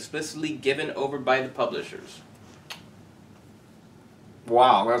not been explicitly given over by the publishers?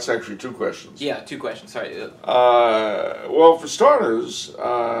 Wow, that's actually two questions. Yeah, two questions, sorry. Well, for starters,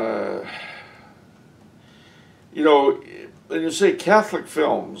 when you say Catholic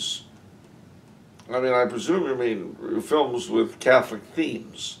films, I mean, I presume you mean films with Catholic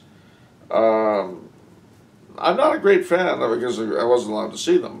themes. I'm not a great fan, because I wasn't allowed to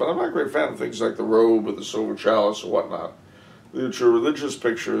see them, but I'm not a great fan of things like The Robe or The Silver Chalice or whatnot, which are religious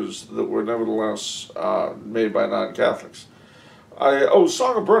pictures that were nevertheless made by non-Catholics.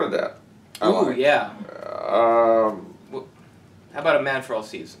 Song of Bernadette. Yeah. Um, Well, how about A Man for All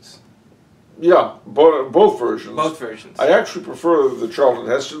Seasons? yeah, both versions. Both versions. I actually prefer the Charlton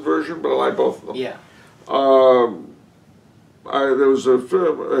Heston version, but I like both of them. Yeah. There was a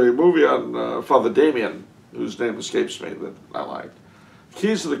movie on Father Damien, whose name escapes me, that I liked.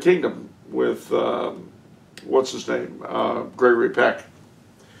 Keys of the Kingdom with, what's his name? Gregory Peck.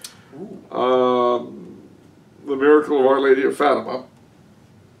 The Miracle of Our Lady of Fatima,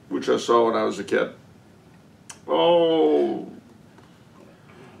 which I saw when I was a kid. Oh.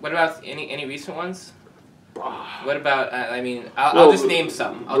 What about any recent ones? What about, I'll just name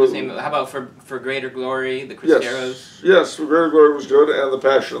some. How about For Greater Glory, The Cristeros? Yes, For Greater Glory was good, and The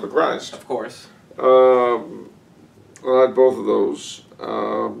Passion of the Christ. Of course. I like both of those.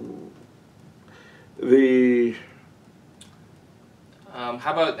 How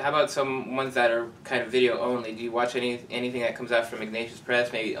about some ones that are kind of video only? Do you watch anything that comes out from Ignatius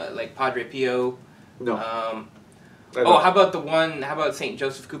Press? Maybe like Padre Pio. No. How about St.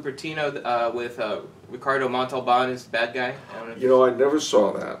 Joseph Cupertino with Ricardo Montalban as the bad guy? I never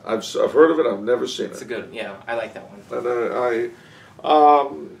saw that. I've heard of it. I've never seen it. It's a good. Yeah, I like that one. And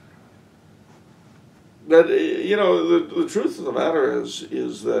the truth of the matter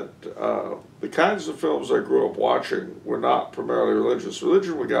is that the kinds of films I grew up watching were not primarily religious.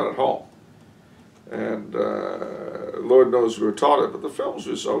 Religion we got at home, and Lord knows we were taught it. But the films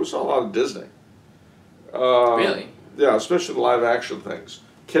we saw a lot of Disney. Really? Yeah, especially the live action things.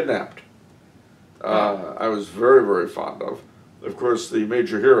 Kidnapped. I was very, very fond of. Of course, the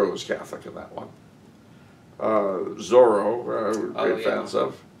major hero was Catholic in that one. Zorro, we're great fans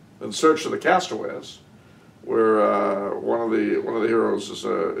of. In Search of the Castaways, where one of the heroes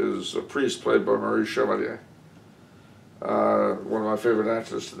is a priest played by Maurice Chevalier. One of my favorite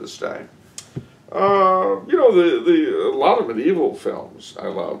actors to this day. A lot of medieval films I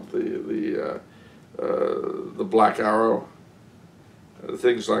love. The Black Arrow,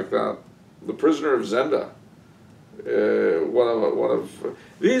 things like that. The Prisoner of Zenda. One of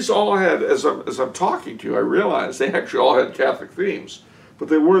these all had, as I'm talking to you, I realize they actually all had Catholic themes, but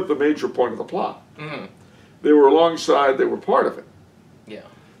they weren't the major point of the plot. Mm-hmm. They were alongside. They were part of it. Yeah.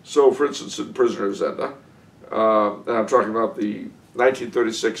 So, for instance, in Prisoner of Zenda, and I'm talking about the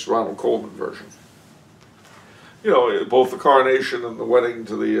 1936 Ronald Colman version. Both the coronation and the wedding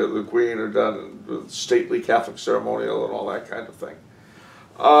to the Queen are done in stately Catholic ceremonial and all that kind of thing.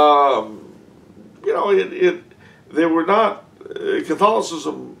 They were not,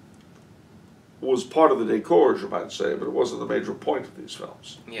 Catholicism was part of the decor, you might say, but it wasn't the major point of these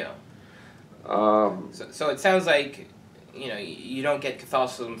films. Yeah. So it sounds like, you don't get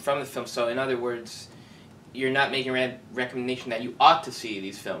Catholicism from the film, so in other words, you're not making a recommendation that you ought to see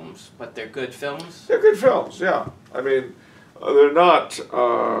these films, but they're good films? They're good films, yeah. They're not,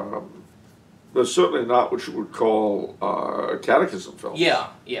 they're certainly not what you would call catechism films. Yeah,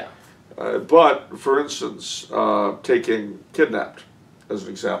 yeah. But, for instance, taking Kidnapped as an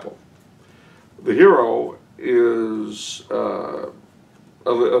example. The hero is a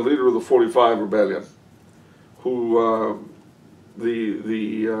leader of the 45 Rebellion who,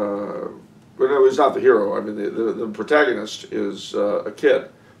 no, he's not the hero. The protagonist is a kid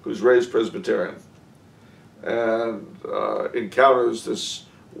who's raised Presbyterian and encounters this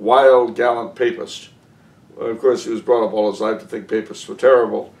wild, gallant papist. Of course, he was brought up all his life to think papists were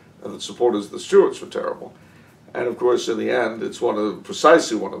terrible and that supporters of the Stuarts were terrible. And of course, in the end, it's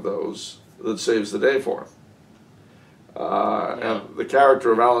precisely one of those that saves the day for him. And the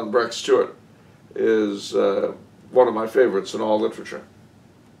character of Alan Breck Stewart is one of my favorites in all literature.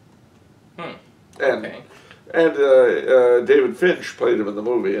 And David Finch played him in the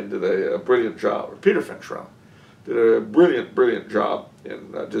movie and did a brilliant job. Peter Finch, rather, did a brilliant job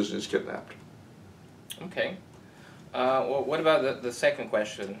in Disney's Kidnapped. Okay. Well, what about the second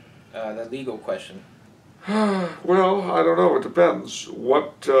question, the legal question? Well, I don't know. It depends.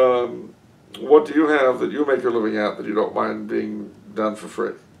 What do you have that you make your living at that you don't mind being done for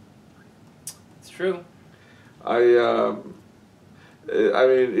free? It's true.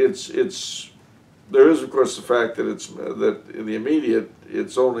 There is, of course, the fact that in the immediate,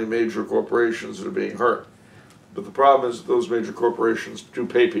 it's only major corporations that are being hurt. But the problem is that those major corporations do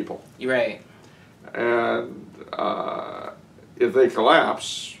pay people. You're right. And if they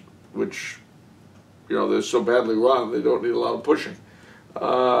collapse, which, they're so badly run, they don't need a lot of pushing. A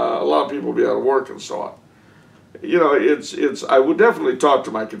lot of people will be out of work and so on. I would definitely talk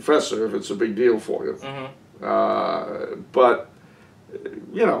to my confessor if it's a big deal for you. Mm-hmm. But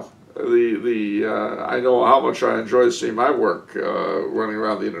you know, I know how much I enjoy seeing my work running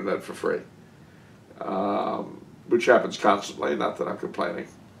around the internet for free, which happens constantly. Not that I'm complaining,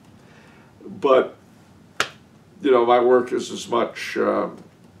 but you know, my work is as much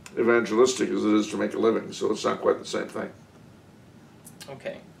evangelistic as it is to make a living, so it's not quite the same thing.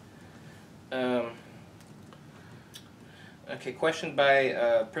 Okay. Okay, question by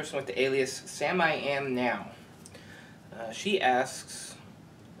a person with the alias Sam I Am Now. She asks,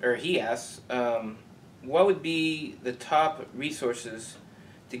 or he asks, what would be the top resources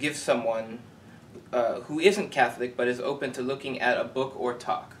to give someone who isn't Catholic but is open to looking at a book or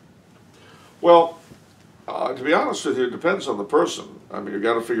talk? Well, to be honest with you, it depends on the person. I mean, you've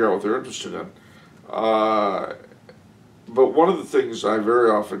got to figure out what they're interested in. But one of the things I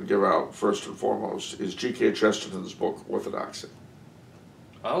very often give out, first and foremost, is G.K. Chesterton's book, Orthodoxy.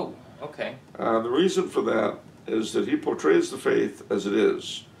 Oh, okay. The reason for that is that he portrays the faith as it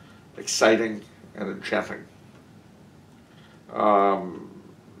is, exciting and enchanting.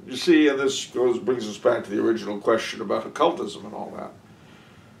 You see, and this brings us back to the original question about occultism and all that.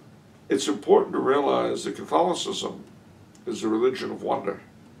 It's important to realize that Catholicism is a religion of wonder.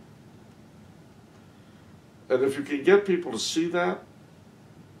 And if you can get people to see that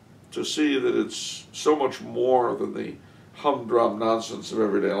it's so much more than the humdrum nonsense of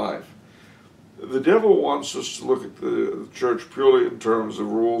everyday life. The devil wants us to look at the church purely in terms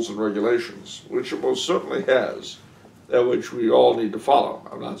of rules and regulations, which it most certainly has, and which we all need to follow.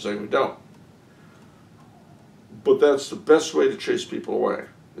 I'm not saying we don't. But that's the best way to chase people away,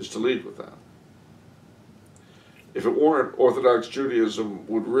 is to lead with that. If it weren't, Orthodox Judaism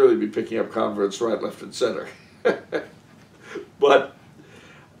would really be picking up converts right, left, and center. But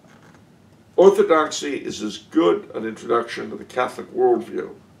Orthodoxy is as good an introduction to the Catholic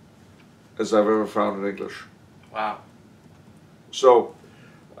worldview as I've ever found in English. Wow. So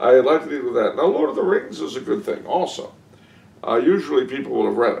I'd like to lead with that. Now, Lord of the Rings is a good thing also. Usually people will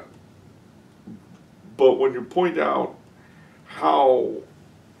have read it. But when you point out how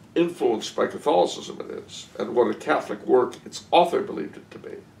influenced by Catholicism it is, and what a Catholic work its author believed it to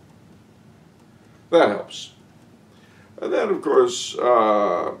be, that helps. And then, of course, you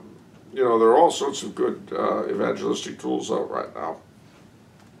know, there are all sorts of good evangelistic tools out right now,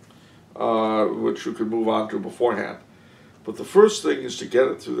 which you can move on to beforehand. But the first thing is to get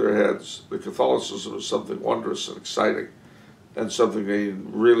it through their heads that Catholicism is something wondrous and exciting, and something they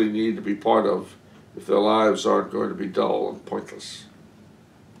really need to be part of if their lives aren't going to be dull and pointless.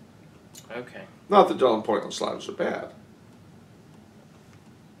 Okay. Not that dull and pointless lives are bad.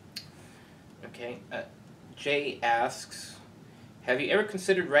 Okay. Jay asks, have you ever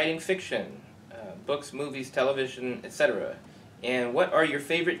considered writing fiction? Books, movies, television, etc.? And what are your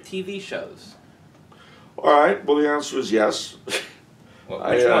favorite TV shows? All right, well, the answer is yes. Well,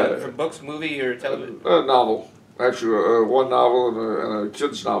 which one? For books, movie, or television? A novel. Actually, one novel and a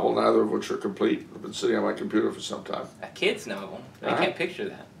kid's novel, neither of which are complete. I've been sitting on my computer for some time. A kid's novel? I can't picture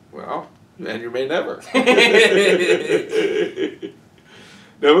that. Well, and you may never.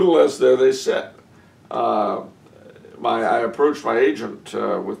 Nevertheless, there they sit. I approached my agent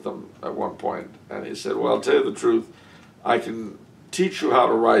with them at one point, and he said, well, I'll tell you the truth, I can teach you how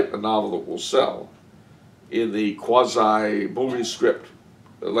to write a novel that will sell in the quasi-movie script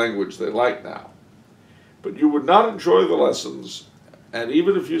language they like now. But you would not enjoy the lessons, and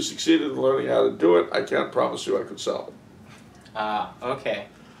even if you succeeded in learning how to do it, I can't promise you I could sell it. Ah, okay.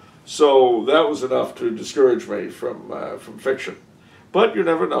 So that was enough to discourage me from fiction. But you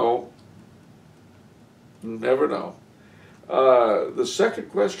never know. Never know. The second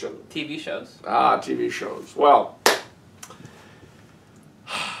question. TV shows. TV shows. Well,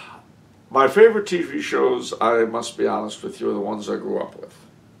 my favorite TV shows, I must be honest with you, are the ones I grew up with.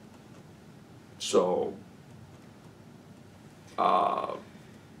 So,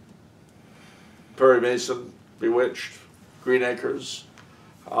 Perry Mason, Bewitched, Green Acres.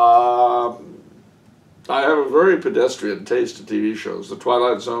 I have a very pedestrian taste in TV shows. The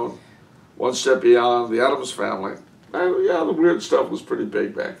Twilight Zone, One Step Beyond, The Addams Family. Yeah, the weird stuff was pretty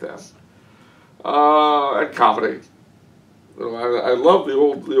big back then. And comedy. You know, I love the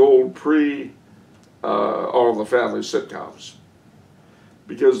old pre All in the Family sitcoms,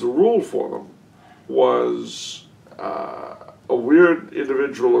 because the rule for them was a weird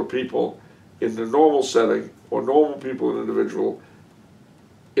individual or people in the normal setting, or normal people and individual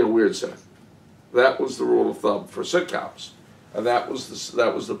in a weird setting. That was the rule of thumb for sitcoms, and that was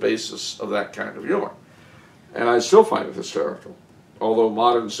the basis of that kind of humor. And I still find it hysterical, although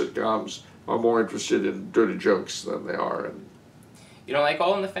modern sitcoms are more interested in dirty jokes than they are in. You don't like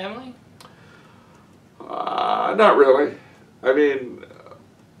All in the Family? Not really. I mean,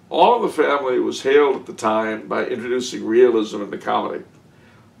 All in the Family was hailed at the time by introducing realism into comedy.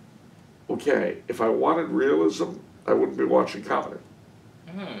 Okay, if I wanted realism, I wouldn't be watching comedy.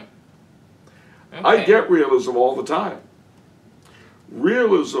 Okay. I get realism all the time.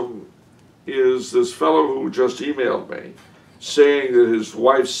 Realism is this fellow who just emailed me saying that his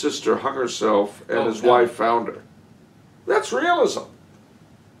wife's sister hung herself and his wife found her. That's realism.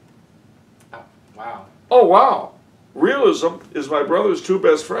 Oh, wow. Oh, wow. Realism is my brother's two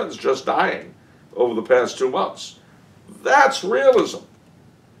best friends just dying over the past 2 months. That's realism.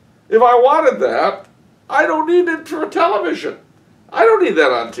 If I wanted that, I don't need it for television. I don't need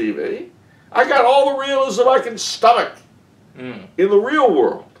that on TV. I got all the realism I can stomach in the real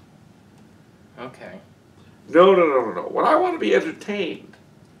world. Okay. No. When I want to be entertained,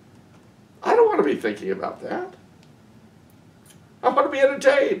 I don't want to be thinking about that. I want to be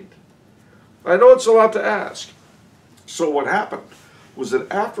entertained. I know it's a lot to ask. So what happened was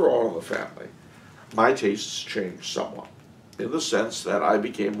that after All in the Family, my tastes changed somewhat, in the sense that I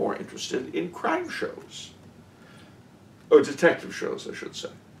became more interested in crime shows. Or detective shows, I should say.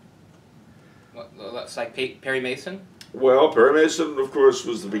 That's like Perry Mason? Well, Perry Mason, of course,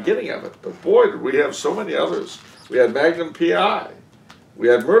 was the beginning of it. But boy, did we have so many others. We had Magnum P.I. We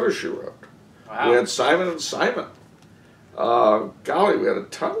had Murder, She Wrote. Wow. We had Simon and Simon. Golly, we had a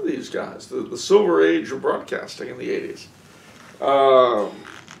ton of these guys. The silver age of broadcasting in the 80s.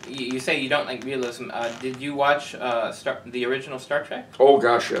 You say you don't like realism. Did you watch the original Star Trek? Oh,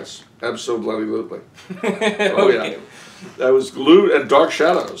 gosh, yes. Absolutely. Oh, Okay. yeah. That was glued, and Dark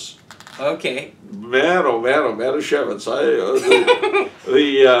Shadows. Okay. Man, oh, Manischewitz.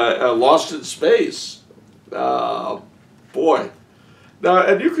 The Lost in Space. Boy. Now,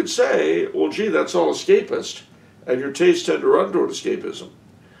 and you could say, well, gee, that's all escapist, and your tastes tend to run toward escapism.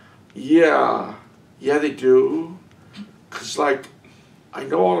 Yeah, they do. Because, like, I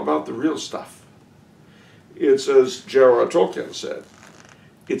know all about the real stuff. It's, as J.R.R. Tolkien said,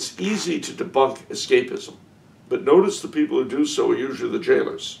 it's easy to debunk escapism, but notice the people who do so are usually the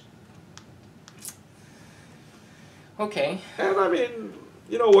jailers. Okay. And I mean,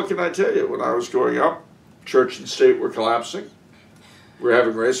 you know, what can I tell you? When I was growing up, church and state were collapsing. We were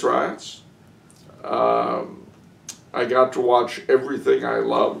having race riots. I got to watch everything I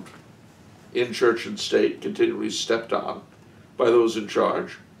loved in church and state continually stepped on by those in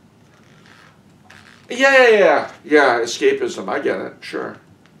charge. Yeah, escapism, I get it, sure.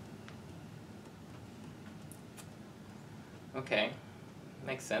 Okay.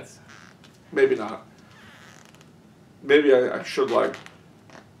 Makes sense. Maybe not. Maybe I should like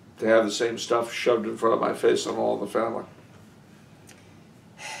to have the same stuff shoved in front of my face on All in the Family.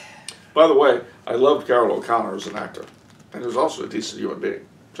 By the way, I loved Carroll O'Connor as an actor. And he was also a decent human being,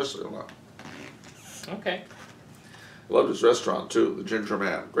 just so you know. Okay. Loved his restaurant too, the Ginger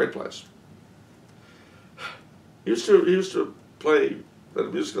Man. Great place. He used to play the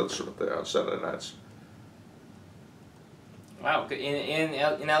musical instrument there on Saturday nights. Wow. In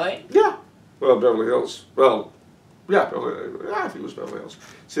L.A.? Yeah. Well, Beverly Hills. Well, yeah, I think it was Beverly Hills.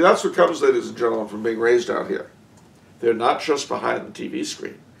 See, that's what comes, ladies and gentlemen, from being raised out here. They're not just behind the TV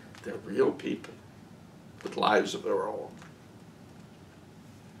screen. They're real people with lives of their own.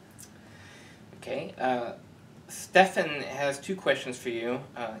 Okay. Stefan has two questions for you.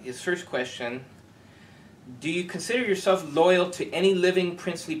 His first question, do you consider yourself loyal to any living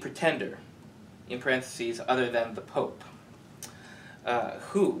princely pretender, in parentheses, other than the Pope?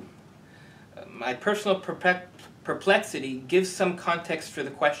 Who? My personal perplexity gives some context for the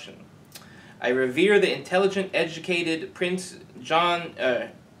question. I revere the intelligent, educated Prince Jean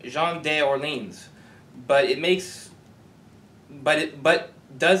d'Orleans, but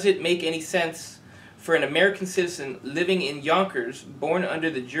does it make any sense for an American citizen living in Yonkers, born under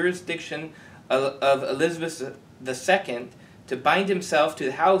the jurisdiction of Elizabeth II, to bind himself to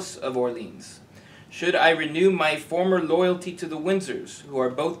the House of Orleans? Should I renew my former loyalty to the Windsors, who are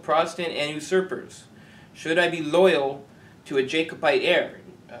both Protestant and usurpers? Should I be loyal to a Jacobite heir,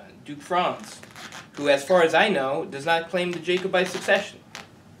 Duke Franz, who, as far as I know, does not claim the Jacobite succession?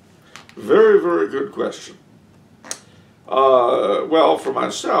 Very, very good question. Well, for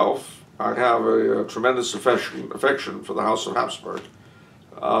myself, I have a tremendous affection for the House of Habsburg,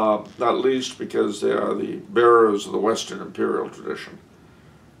 not least because they are the bearers of the Western imperial tradition.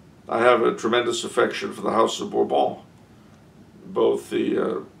 I have a tremendous affection for the House of Bourbon, both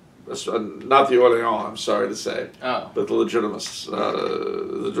the, not the Orléans, I'm sorry to say, but the legitimists,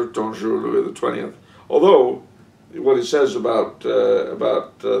 the Duc d'Anjou, Louis XX. Although, what he says about the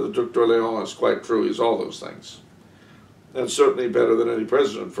Duc d'Orléans is quite true. He's all those things. And certainly better than any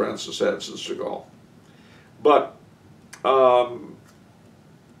president France has had since de Gaulle. But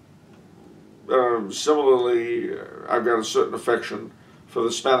similarly, I've got a certain affection for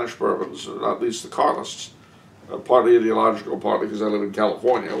the Spanish Bourbons, not least the Carlists, partly ideological, partly because I live in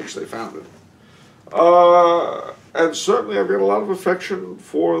California, which they founded. And certainly I've got a lot of affection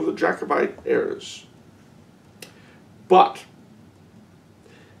for the Jacobite heirs. But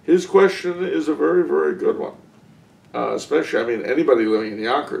his question is a very, very good one. Especially, I mean, anybody living in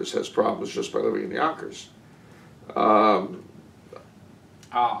Yonkers has problems just by living in Yonkers.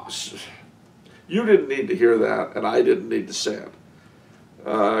 You didn't need to hear that, and I didn't need to say it.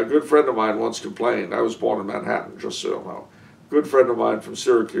 A good friend of mine once complained. I was born in Manhattan, just so you know. A good friend of mine from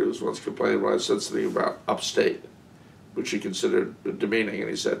Syracuse once complained when I said something about upstate, which he considered demeaning, and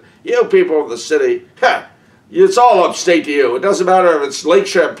he said, "You people of the city, it's all upstate to you. It doesn't matter if it's Lake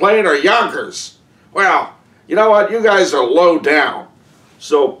Champlain or Yonkers. Well, you know what? You guys are low down."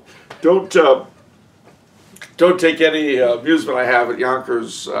 So don't take any amusement I have at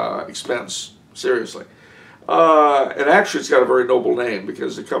Yonkers' expense seriously. And actually, it's got a very noble name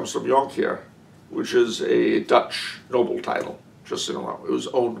because it comes from Jonkheer, which is a Dutch noble title. Just so you know, it was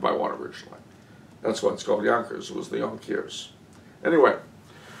owned by one originally. That's why it's called Yonkers. It was the Jonkheers. Anyway,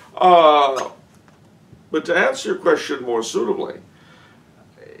 but to answer your question more suitably,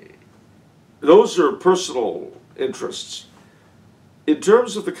 those are personal interests. In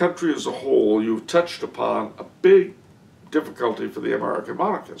terms of the country as a whole, you've touched upon a big difficulty for the American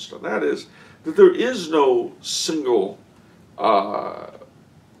monarchist, and that is that there is no single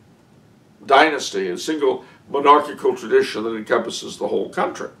dynasty, a single monarchical tradition that encompasses the whole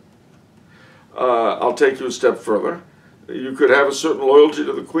country. I'll take you a step further. You could have a certain loyalty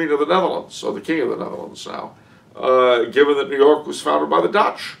to the Queen of the Netherlands, or the King of the Netherlands now, given that New York was founded by the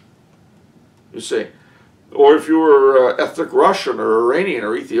Dutch, you see. Or if you were ethnic Russian or Iranian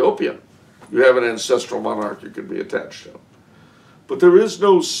or Ethiopian, you have an ancestral monarch you could be attached to. But there is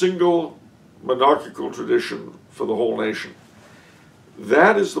no single monarchical tradition for the whole nation.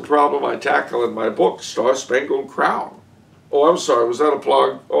 That is the problem I tackle in my book, Star Spangled Crown. Oh, I'm sorry, was that a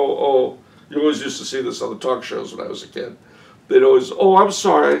plug? Oh, you always used to see this on the talk shows when I was a kid. They'd always, oh, I'm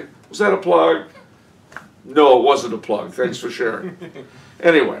sorry, was that a plug? No, it wasn't a plug, thanks for sharing.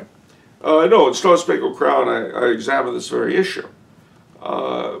 Anyway, no, in Star Spangled Crown, I examine this very issue.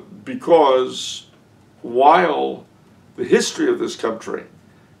 Because while the history of this country,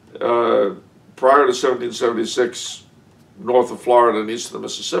 prior to 1776, north of Florida and east of the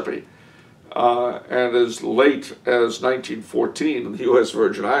Mississippi, and as late as 1914 in the U.S.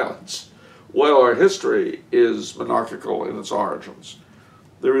 Virgin Islands, while our history is monarchical in its origins,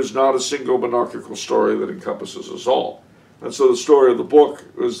 there is not a single monarchical story that encompasses us all. And so the story of the book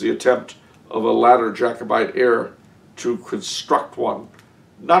was the attempt of a latter Jacobite heir to construct one,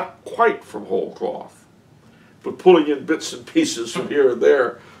 not quite from whole cloth, but pulling in bits and pieces from here and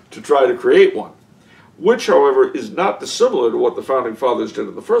there to try to create one, which, however, is not dissimilar to what the Founding Fathers did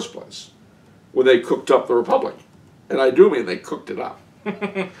in the first place, when they cooked up the Republic. And I do mean they cooked it up.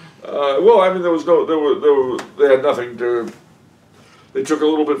 Well, I mean, they had nothing to, they took a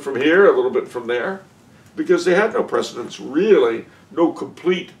little bit from here, a little bit from there, because they had no precedents, really, no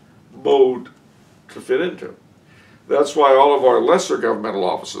complete mode to fit into. That's why all of our lesser governmental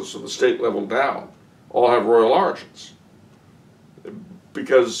offices from the state level down all have royal origins,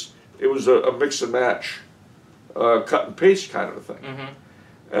 because it was a mix and match, cut and paste kind of a thing. Mm-hmm.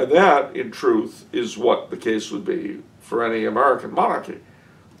 And that, in truth, is what the case would be for any American monarchy.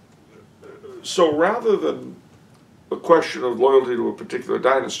 So rather than a question of loyalty to a particular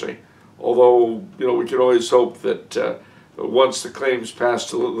dynasty, although, you know, we can always hope that once the claims pass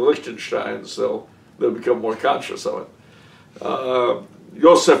to the Liechtensteins, they'll become more conscious of it.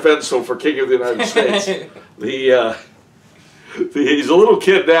 Josef Enzel for King of the United States. He's a little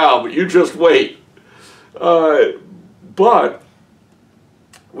kid now, but you just wait. But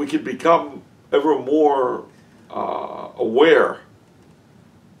we can become ever more aware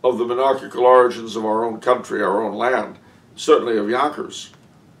of the monarchical origins of our own country, our own land, certainly of Yonkers.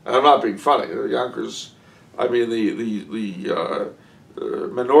 And I'm not being funny. Yonkers, I mean, the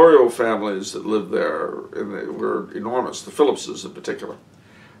manorial families that lived there were enormous, the Phillipses in particular.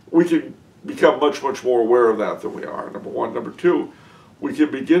 We can become much, much more aware of that than we are, number one. Number two, we can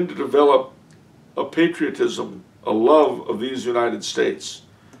begin to develop a patriotism, a love of these United States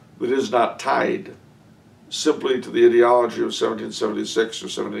that is not tied simply to the ideology of 1776 or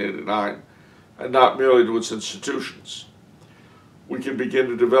 1789, and not merely to its institutions. We can begin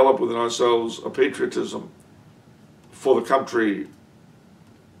to develop within ourselves a patriotism for the country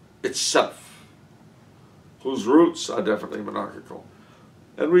itself, whose roots are definitely monarchical,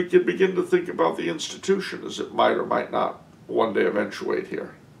 And we can begin to think about the institution as it might or might not one day eventuate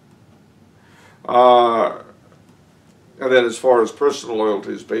here. And then as far as personal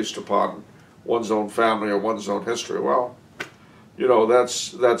loyalties based upon one's own family or one's own history, well, you know,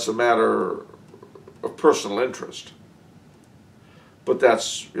 that's a matter of personal interest. But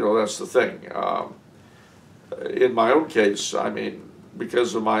that's, you know, that's the thing. In my own case, I mean,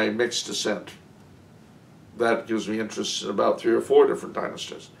 because of my mixed descent, that gives me interest in about 3 or 4 different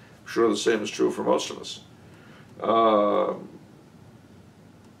dynasties. I'm sure the same is true for most of us.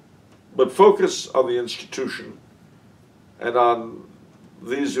 But focus on the institution and on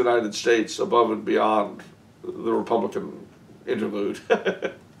these United States above and beyond the Republican interlude.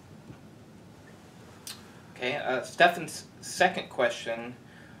 Okay, Stefan's second question.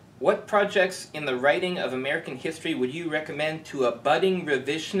 What projects in the writing of American history would you recommend to a budding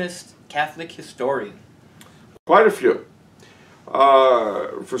revisionist Catholic historian? Quite a few.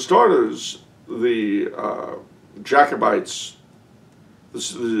 For starters, the Jacobites,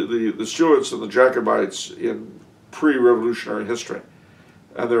 the Stuarts and the Jacobites in pre-revolutionary history,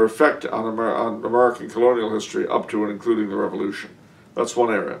 and their effect on American colonial history up to and including the Revolution. That's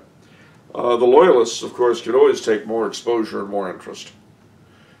one area. The Loyalists, of course, could always take more exposure and more interest.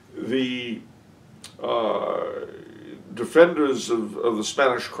 The defenders of the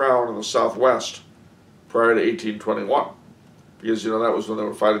Spanish crown in the Southwest prior to 1821, because, you know, that was when they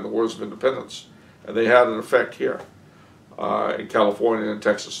were fighting the wars of independence, and they had an effect here in California and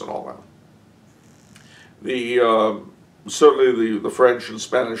Texas and all that. Certainly the French and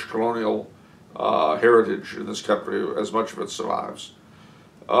Spanish colonial heritage in this country, as much of it survives.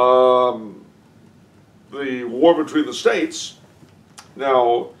 The war between the states.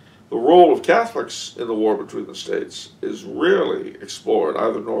 Now, the role of Catholics in the war between the states is rarely explored,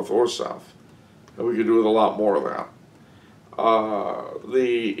 either north or south, and we could do with a lot more of that.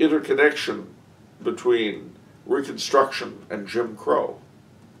 The interconnection between Reconstruction and Jim Crow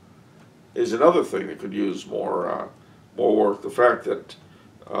is another thing that could use more work. The fact that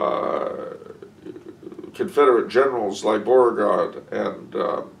Confederate generals like Beauregard and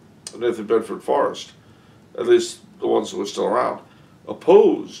Nathan Bedford Forrest, at least the ones that were still around,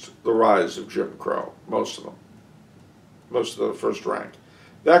 opposed the rise of Jim Crow, most of them, most of the first rank.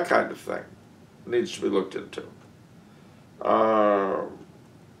 That kind of thing needs to be looked into. The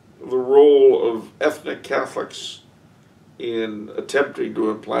role of ethnic Catholics in attempting to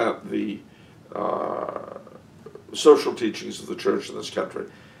implant the social teachings of the church in this country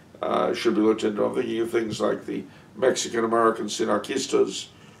should be looked into. I'm thinking of things like the Mexican-American Sinarquistas,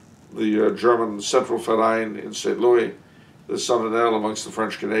 the German Central Verein in St. Louis, the Sentinel amongst the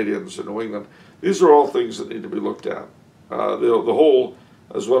French Canadians in New England. These are all things that need to be looked at. The whole,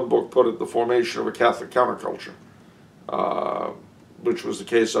 as one book put it, the formation of a Catholic counterculture, which was the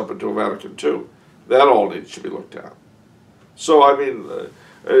case up until Vatican II. That all needs to be looked at. So, I mean,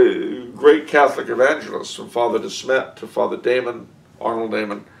 great Catholic evangelists, from Father de Smet to Father Damon, Arnold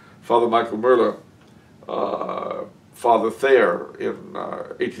Damon, Father Michael Mueller, Father Thayer in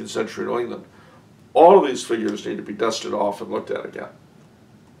 18th century New England. All of these figures need to be dusted off and looked at again.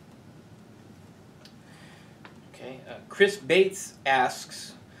 Okay, Chris Bates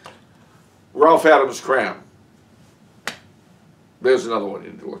asks... Ralph Adams Cram. There's another one you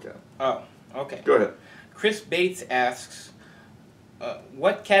need to look at. Oh, okay. Go ahead. Chris Bates asks,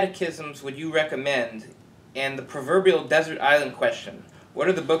 what catechisms would you recommend? And the proverbial desert island question, what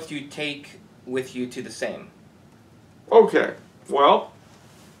are the books you take with you to the same? Okay, well,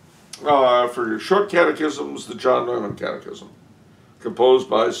 for your short catechisms, the John Neumann Catechism, composed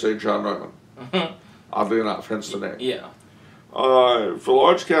by St. John Neumann. Oddly enough, hence the name. Yeah. For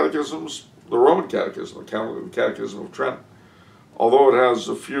large catechisms, the Roman Catechism, the Catechism of Trent, although it has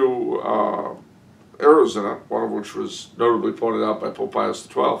a few errors in it, one of which was notably pointed out by Pope Pius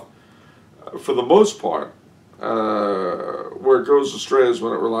XII, for the most part, where it goes astray is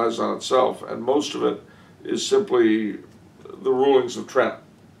when it relies on itself, and most of it is simply the rulings of Trent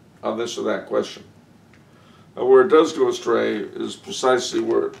on this or that question. And where it does go astray is precisely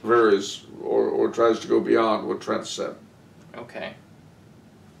where it varies or tries to go beyond what Trent said. Okay.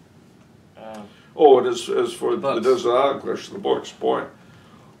 Oh, and as for the desert island question, the books, boy.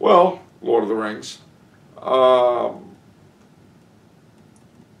 Well, Lord of the Rings.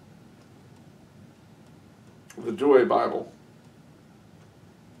 The Douay Bible.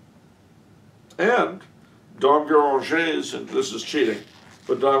 And Dom Guéranger's, and this is cheating,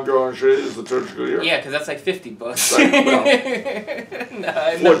 Madame Granger is liturgical year? Yeah, because that's like 50 books. Right, well,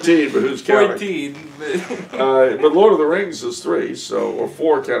 No, 14, but who's counting? 14. But Lord of the Rings is 3, so, or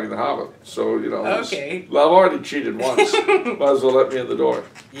 4 counting The Hobbit. So, you know, Okay. I've already cheated once. Might as well let me in the door.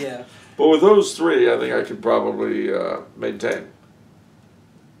 Yeah. But with those 3, I think I could probably maintain.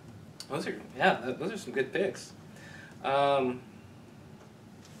 Those are some good picks.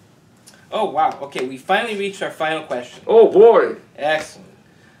 Oh wow! Okay, we finally reached our final question. Oh boy! Excellent.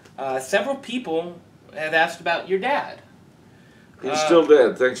 Several people have asked about your dad. He's still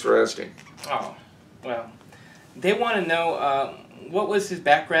dead. Thanks for asking. Oh, well, they want to know what was his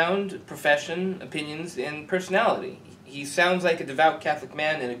background, profession, opinions, and personality. He sounds like a devout Catholic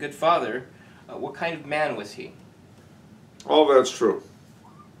man and a good father. What kind of man was he? All that's true.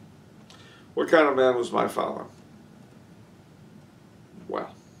 What kind of man was my father?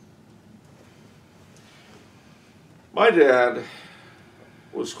 Well, my dad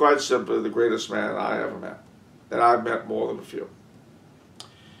was quite simply the greatest man I ever met, and I've met more than a few.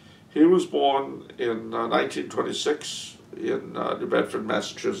 He was born in 1926 in New Bedford,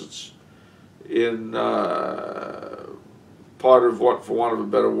 Massachusetts, in part of what, for want of a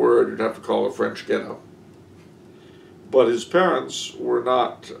better word, you'd have to call a French ghetto. But his parents were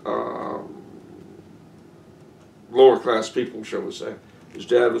not lower class people, shall we say. His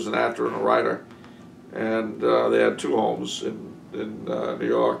dad was an actor and a writer, and they had 2 homes in New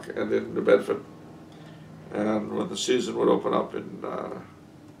York and in New Bedford. And when the season would open up in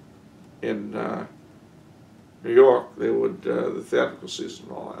New York, they would the theatrical season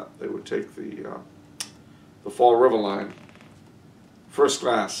and all that. They would take the Fall River line, first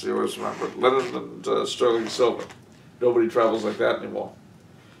class. You always remember Lennon and Sterling Silver. Nobody travels like that anymore.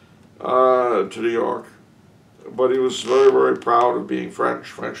 To New York, but he was very, very proud of being French.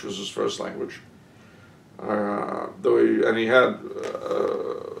 French was his first language. He had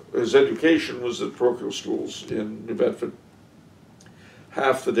his education was at parochial schools in New Bedford.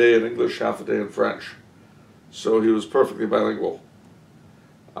 Half the day in English, half the day in French. So he was perfectly bilingual.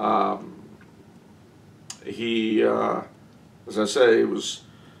 He, as I say, he was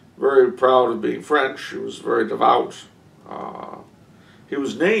very proud of being French. He was very devout. He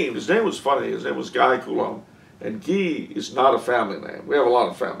was named, his name was funny, his name was Guy Coulombe. And Guy is not a family name. We have a lot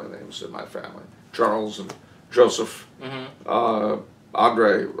of family names in my family. Charles and Joseph,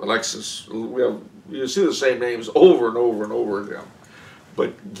 Andre, Alexis. You see the same names over and over and over again.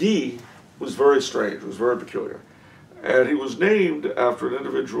 But Guy was very strange, was very peculiar. And he was named after an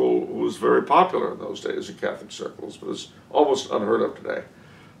individual who was very popular in those days in Catholic circles, but is almost unheard of today.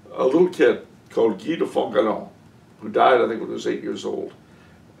 A little kid called Guy de Fongalon, who died, I think, when he was 8 years old,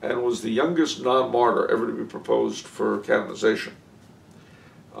 and was the youngest non-martyr ever to be proposed for canonization.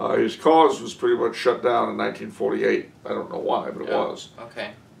 His cause was pretty much shut down in 1948. I don't know why, but it was.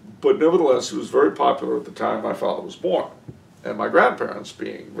 Okay. But nevertheless, he was very popular at the time my father was born. And my grandparents,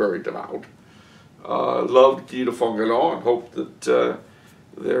 being very devout, loved Guy de Fongalon and hoped that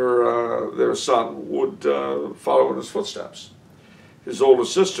their son would follow in his footsteps. His older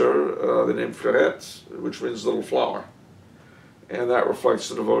sister, they named Fleurette, which means little flower. And that reflects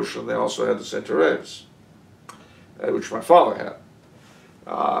the devotion they also had to Saint Therese, which my father had.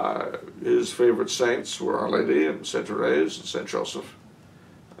 His favorite saints were Our Lady and Saint Therese and Saint Joseph.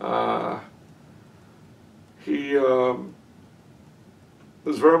 He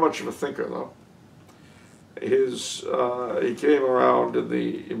was very much of a thinker, though. He came around in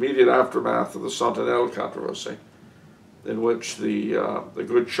the immediate aftermath of the Sentinelle controversy, in which the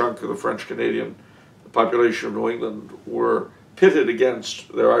good chunk of the French-Canadian population of New England were pitted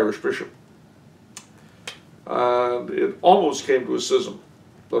against their Irish bishop. And it almost came to a schism,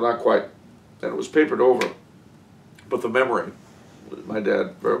 though not quite. And it was papered over. But the memory, my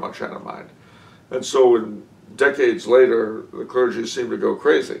dad very much had in mind. And so decades later, the clergy seemed to go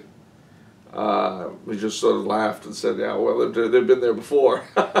crazy. We just sort of laughed and said, yeah, well, they've been there before.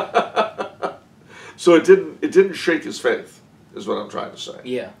 So it didn't shake his faith, is what I'm trying to say.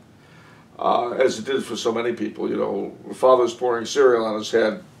 Yeah. As it did for so many people, you know, father's pouring cereal on his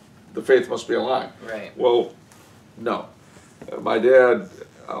head, the faith must be alive. Right. Well, no. My dad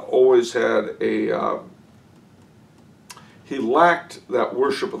always had he lacked that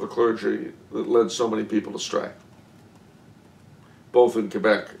worship of the clergy that led so many people astray, both in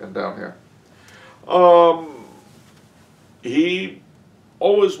Quebec and down here. He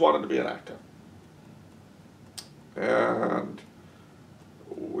always wanted to be an actor. And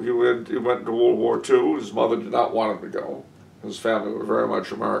he went into World War II. His mother did not want him to go. His family were very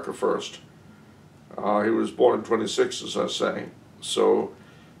much America first. He was born in 26, as I was saying. So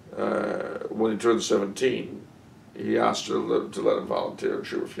when he turned 17, he asked her to let him volunteer, and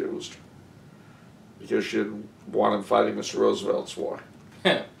she refused because she didn't want him fighting Mr. Roosevelt's war.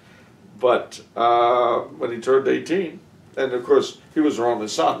 But when he turned 18, and of course he was her only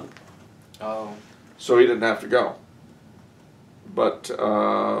son, so he didn't have to go. But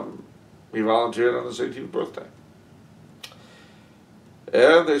he volunteered on his 18th birthday.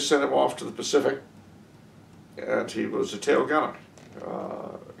 And they sent him off to the Pacific, and he was a tail gunner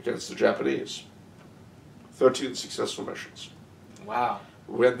against the Japanese. 13 successful missions. Wow.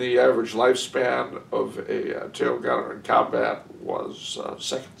 When the average lifespan of a tail gunner in combat was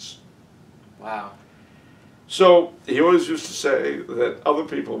seconds. Wow. So he always used to say that other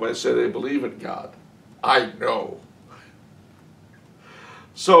people may say they believe in God. I know.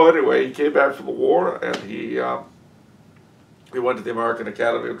 So anyway, he came back from the war, and he went to the American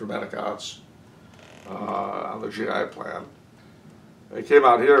Academy of Dramatic Arts on the GI plan. He came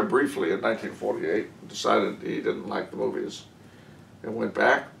out here briefly in 1948 and decided he didn't like the movies and went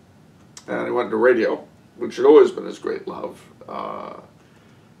back. And he went into radio, which had always been his great love.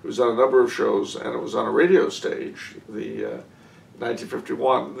 He was on a number of shows, and it was on a radio stage, the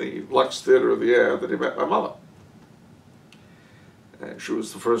 1951, the Lux Theater of the Air, that he met my mother. And she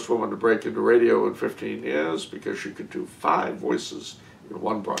was the first woman to break into radio in 15 years because she could do 5 voices in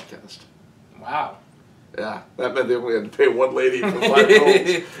one broadcast. Wow. Yeah, that meant they only had to pay one lady for 5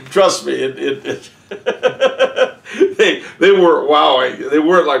 roles. Trust me, they were wowing. They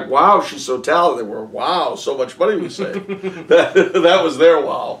weren't like, wow, she's so talented. They were, wow, so much money we saved. that was their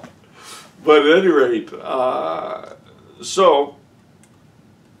wow. But at any rate, so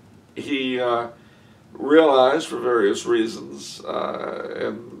he realized for various reasons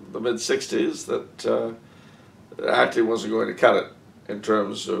in the mid-60s that acting wasn't going to cut it in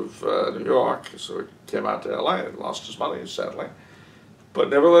terms of New York, so he came out to LA and lost his money, sadly, but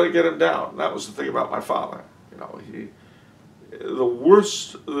never let it get him down. And that was the thing about my father. You know,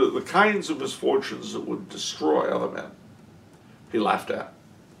 the kinds of misfortunes that would destroy other men, he laughed at.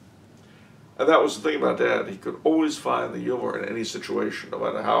 And that was the thing about Dad. He could always find the humor in any situation, no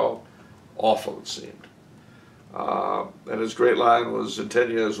matter how awful it seemed. And his great line was, in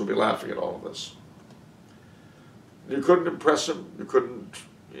 10 years we'll be laughing at all of this. You couldn't impress him, you couldn't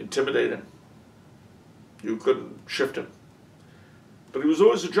intimidate him, you couldn't shift him. But he was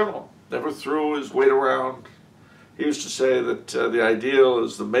always a gentleman, never threw his weight around. He used to say that the ideal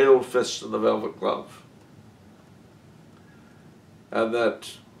is the mailed fist and the velvet glove. And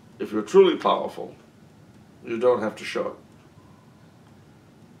that if you're truly powerful, you don't have to show it.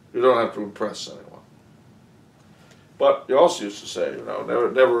 You don't have to impress anyone. But he also used to say, you know,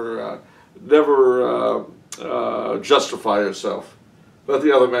 never justify yourself. Let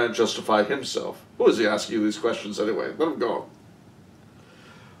the other man justify himself. Who is he asking you these questions anyway? Let him go.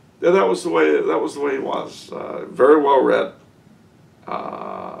 Yeah, that was the way he was. Very well read.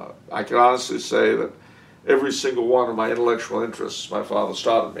 I can honestly say that every single one of my intellectual interests my father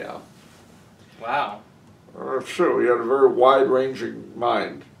started me on. Wow. Sure, he had a very wide-ranging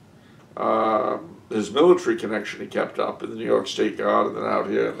mind. His military connection he kept up in the New York State Guard and then out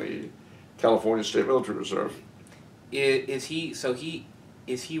here in the California State Military Reserve. Is he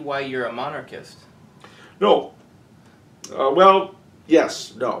why you're a monarchist? No. Well,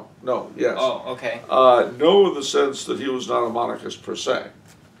 yes, no, yes. Oh, okay. No, in the sense that he was not a monarchist per se.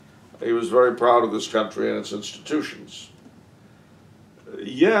 He was very proud of this country and its institutions.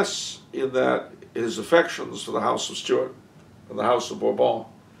 Yes, in that his affections for the House of Stuart and the House of Bourbon,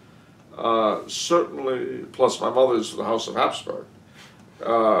 certainly, plus my mother's for the House of Habsburg,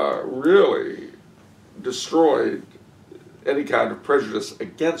 really destroyed any kind of prejudice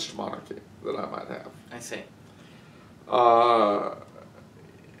against monarchy that I might have. I see.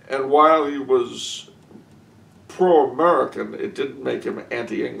 And while he was pro-American, it didn't make him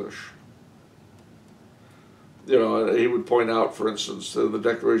anti-English. You know, he would point out, for instance, the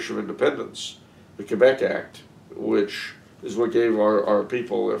Declaration of Independence, the Quebec Act, which is what gave our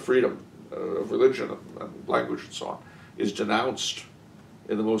people their freedom of religion and language and so on, is denounced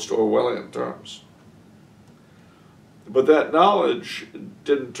in the most Orwellian terms. But that knowledge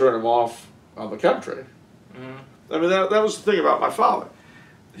didn't turn him off on the country. Mm-hmm. I mean, that was the thing about my father.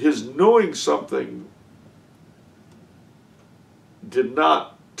 His knowing something did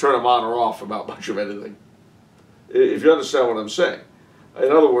not turn him on or off about much of anything, if you understand what I'm saying.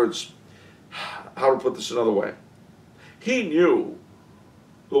 In other words, how to put this another way. He knew,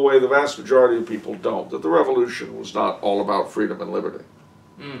 the way the vast majority of people don't, that the revolution was not all about freedom and liberty.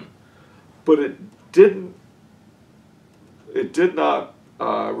 Mm. But it did not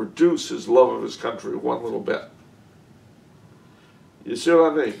reduce his love of his country one little bit. You see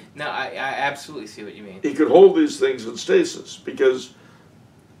what I mean? No, I absolutely see what you mean. He could hold these things in stasis because,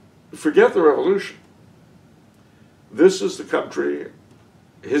 forget the revolution. This is the country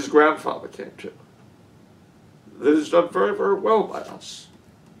his grandfather came to. That is done very, very well by us.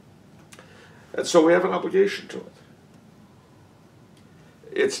 And so we have an obligation to it.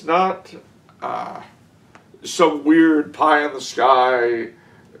 It's not some weird pie in the sky,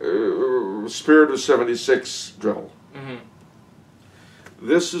 Spirit of 76 drill. Mm-hmm.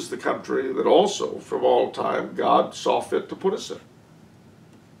 This is the country that also, from all time, God saw fit to put us in.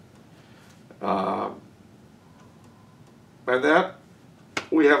 And that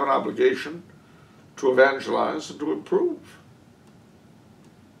we have an obligation to evangelize and to improve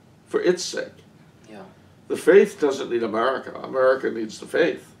for its sake. Yeah. The faith doesn't need America. America needs the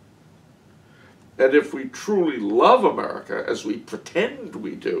faith. And if we truly love America, as we pretend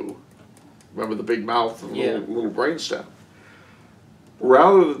we do, remember the big mouth and little brainstem,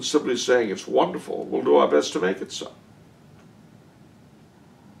 rather than simply saying it's wonderful, we'll do our best to make it so.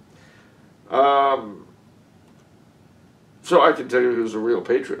 So I can tell you he was a real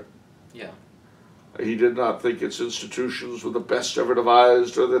patriot. Yeah. He did not think its institutions were the best ever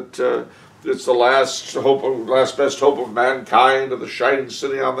devised, or that it's the last best hope of mankind, or the shining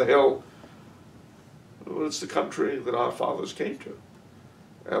city on the hill. Well, it's the country that our fathers came to,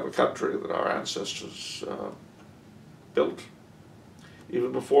 and the country that our ancestors built,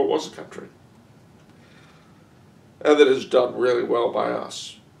 even before it was a country, and that is done really well by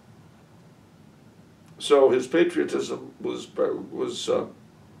us. So his patriotism was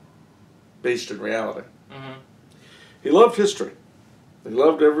based in reality. Mm-hmm. He loved history. He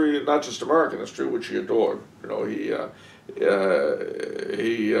loved not just American history, which he adored. You know, he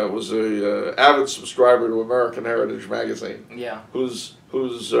was a avid subscriber to American Heritage magazine. Yeah. Whose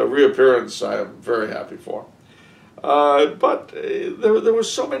reappearance I am very happy for. But there were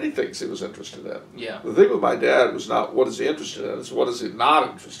so many things he was interested in. Yeah. The thing with my dad was not what is he interested in, it's what is he not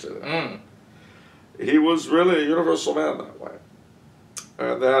interested in. Mm. He was really a universal man that way.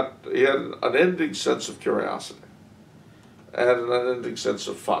 And that he had an unending sense of curiosity and an unending sense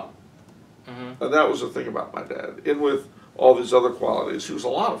of fun. Mm-hmm. And that was the thing about my dad. In with all these other qualities, he was a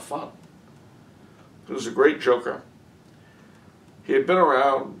lot of fun. He was a great joker. He had been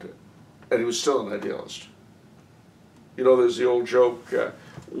around, and he was still an idealist. You know, there's the old joke,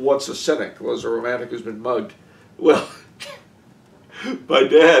 what's a cynic? Was a romantic who's been mugged. Well, my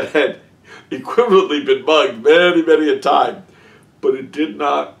dad had equivalently been mugged many, many a time, but it did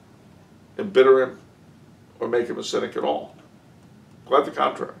not embitter him or make him a cynic at all. Quite the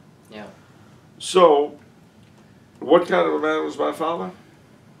contrary. Yeah. So, what kind of a man was my father?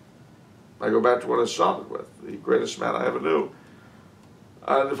 I go back to what I started with, the greatest man I ever knew.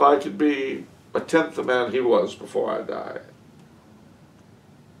 And if I could be a tenth the man he was before I die,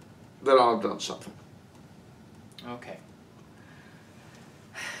 then I'll have done something. Okay.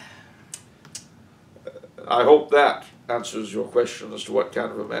 I hope that answers your question as to what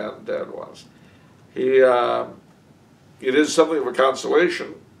kind of a man Dad was. It is something of a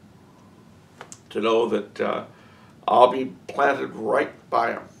consolation to know that I'll be planted right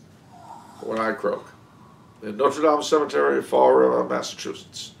by him when I croak in Notre Dame Cemetery, Fall River,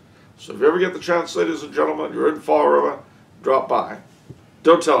 Massachusetts. So if you ever get the chance, ladies and gentlemen, you're in Fall River, drop by.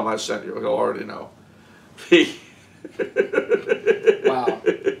 Don't tell him I sent you, he'll already know. Wow.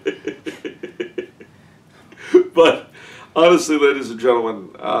 But honestly, ladies and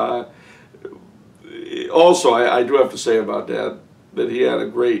gentlemen, also I do have to say about Dad that he had a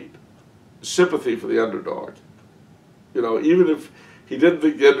great sympathy for the underdog. You know, even if he didn't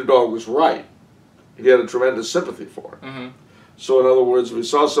think the underdog was right, he had a tremendous sympathy for it. Mm-hmm. So in other words, if he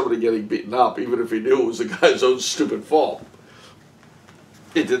saw somebody getting beaten up, even if he knew it was the guy's own stupid fault,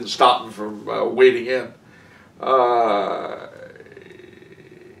 it didn't stop him from wading in.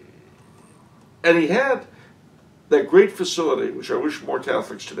 And he had that great facility, which I wish more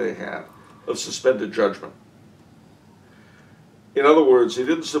Catholics today had, of suspended judgment. In other words, he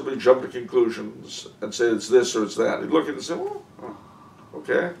didn't simply jump to conclusions and say it's this or it's that. He'd look at it and say, well,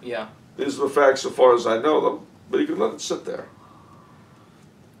 okay, Yeah. these are the facts so far as I know them, but he could let it sit there.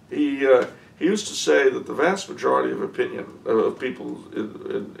 He used to say that the vast majority of people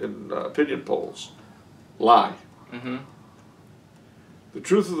in opinion polls lie. Mm-hmm. The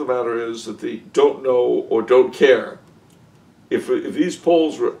truth of the matter is that they don't know or don't care. If these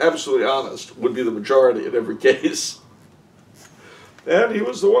polls were absolutely honest, would be the majority in every case. And he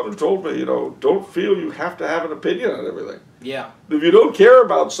was the one who told me, you know, don't feel you have to have an opinion on everything. Yeah. If you don't care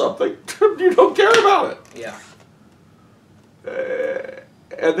about something, you don't care about it. Yeah.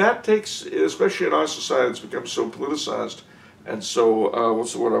 And that takes, especially in our society, it's become so politicized, and so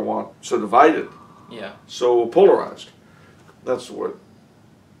what's the word I want? So divided, Yeah. so polarized. That's the word.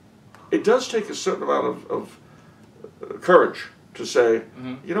 It does take a certain amount of courage to say,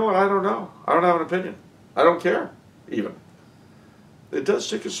 you know what, I don't know. I don't have an opinion. I don't care, even. It does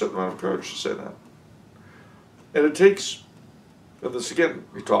take a certain amount of courage to say that. And it takes, and this again,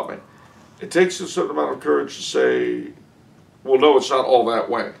 he taught me, it takes a certain amount of courage to say, well, no, it's not all that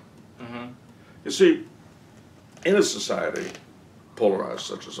way. You see, in a society polarized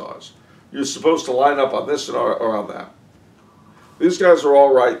such as ours, you're supposed to line up on this or on that. These guys are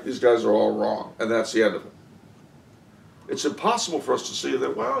all right, these guys are all wrong, and that's the end of it. It's impossible for us to see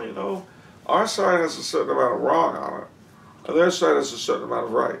that, well, you know, our side has a certain amount of wrong on it, and their side has a certain amount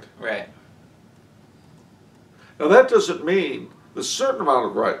of right. Right. Now that doesn't mean the certain amount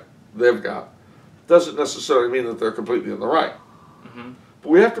of right they've got doesn't necessarily mean that they're completely in the right. But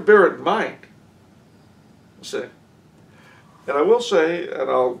we have to bear it in mind. See? And I will say, and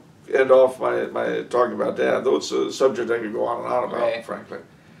I'll end off my talking about Dad, though it's a subject I could go on and on about, frankly.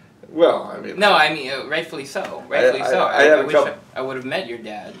 Well, I mean... No, I mean, rightfully so. Rightfully so. I wish I would have met your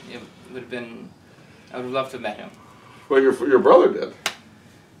dad. It would have been... I would have loved to have met him. Well, your brother did.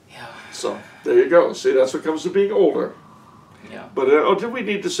 Yeah. So, there you go. See, that's what comes to being older. Yeah. But, oh, did we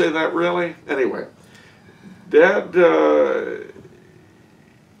need to say that, really? Anyway, Dad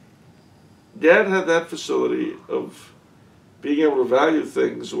had that facility of being able to value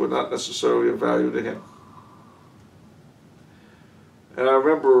things that were not necessarily of value to him. And I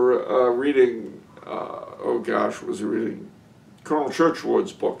remember reading, oh gosh, what was he reading? Colonel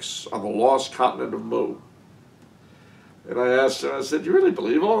Churchward's books on the lost continent of Mu. And I asked him, I said, do you really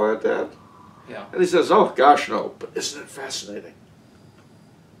believe all that, Dad? Yeah. And he says, oh gosh, no, but isn't it fascinating?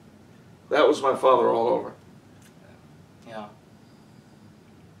 That was my father all over. Yeah.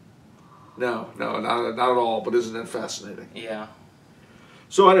 No, not at all, but isn't it fascinating? Yeah.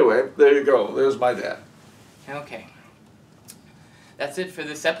 So anyway, there you go. There's my dad. Okay. That's it for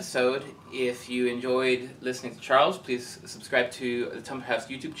this episode. If you enjoyed listening to Charles, please subscribe to the Tumblr House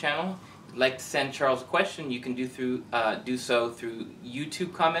YouTube channel. If you'd like to send Charles a question, you can do so through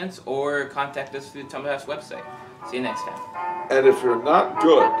YouTube comments or contact us through the Tumblr House website. See you next time. And if you're not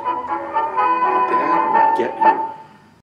good, Dad will get you.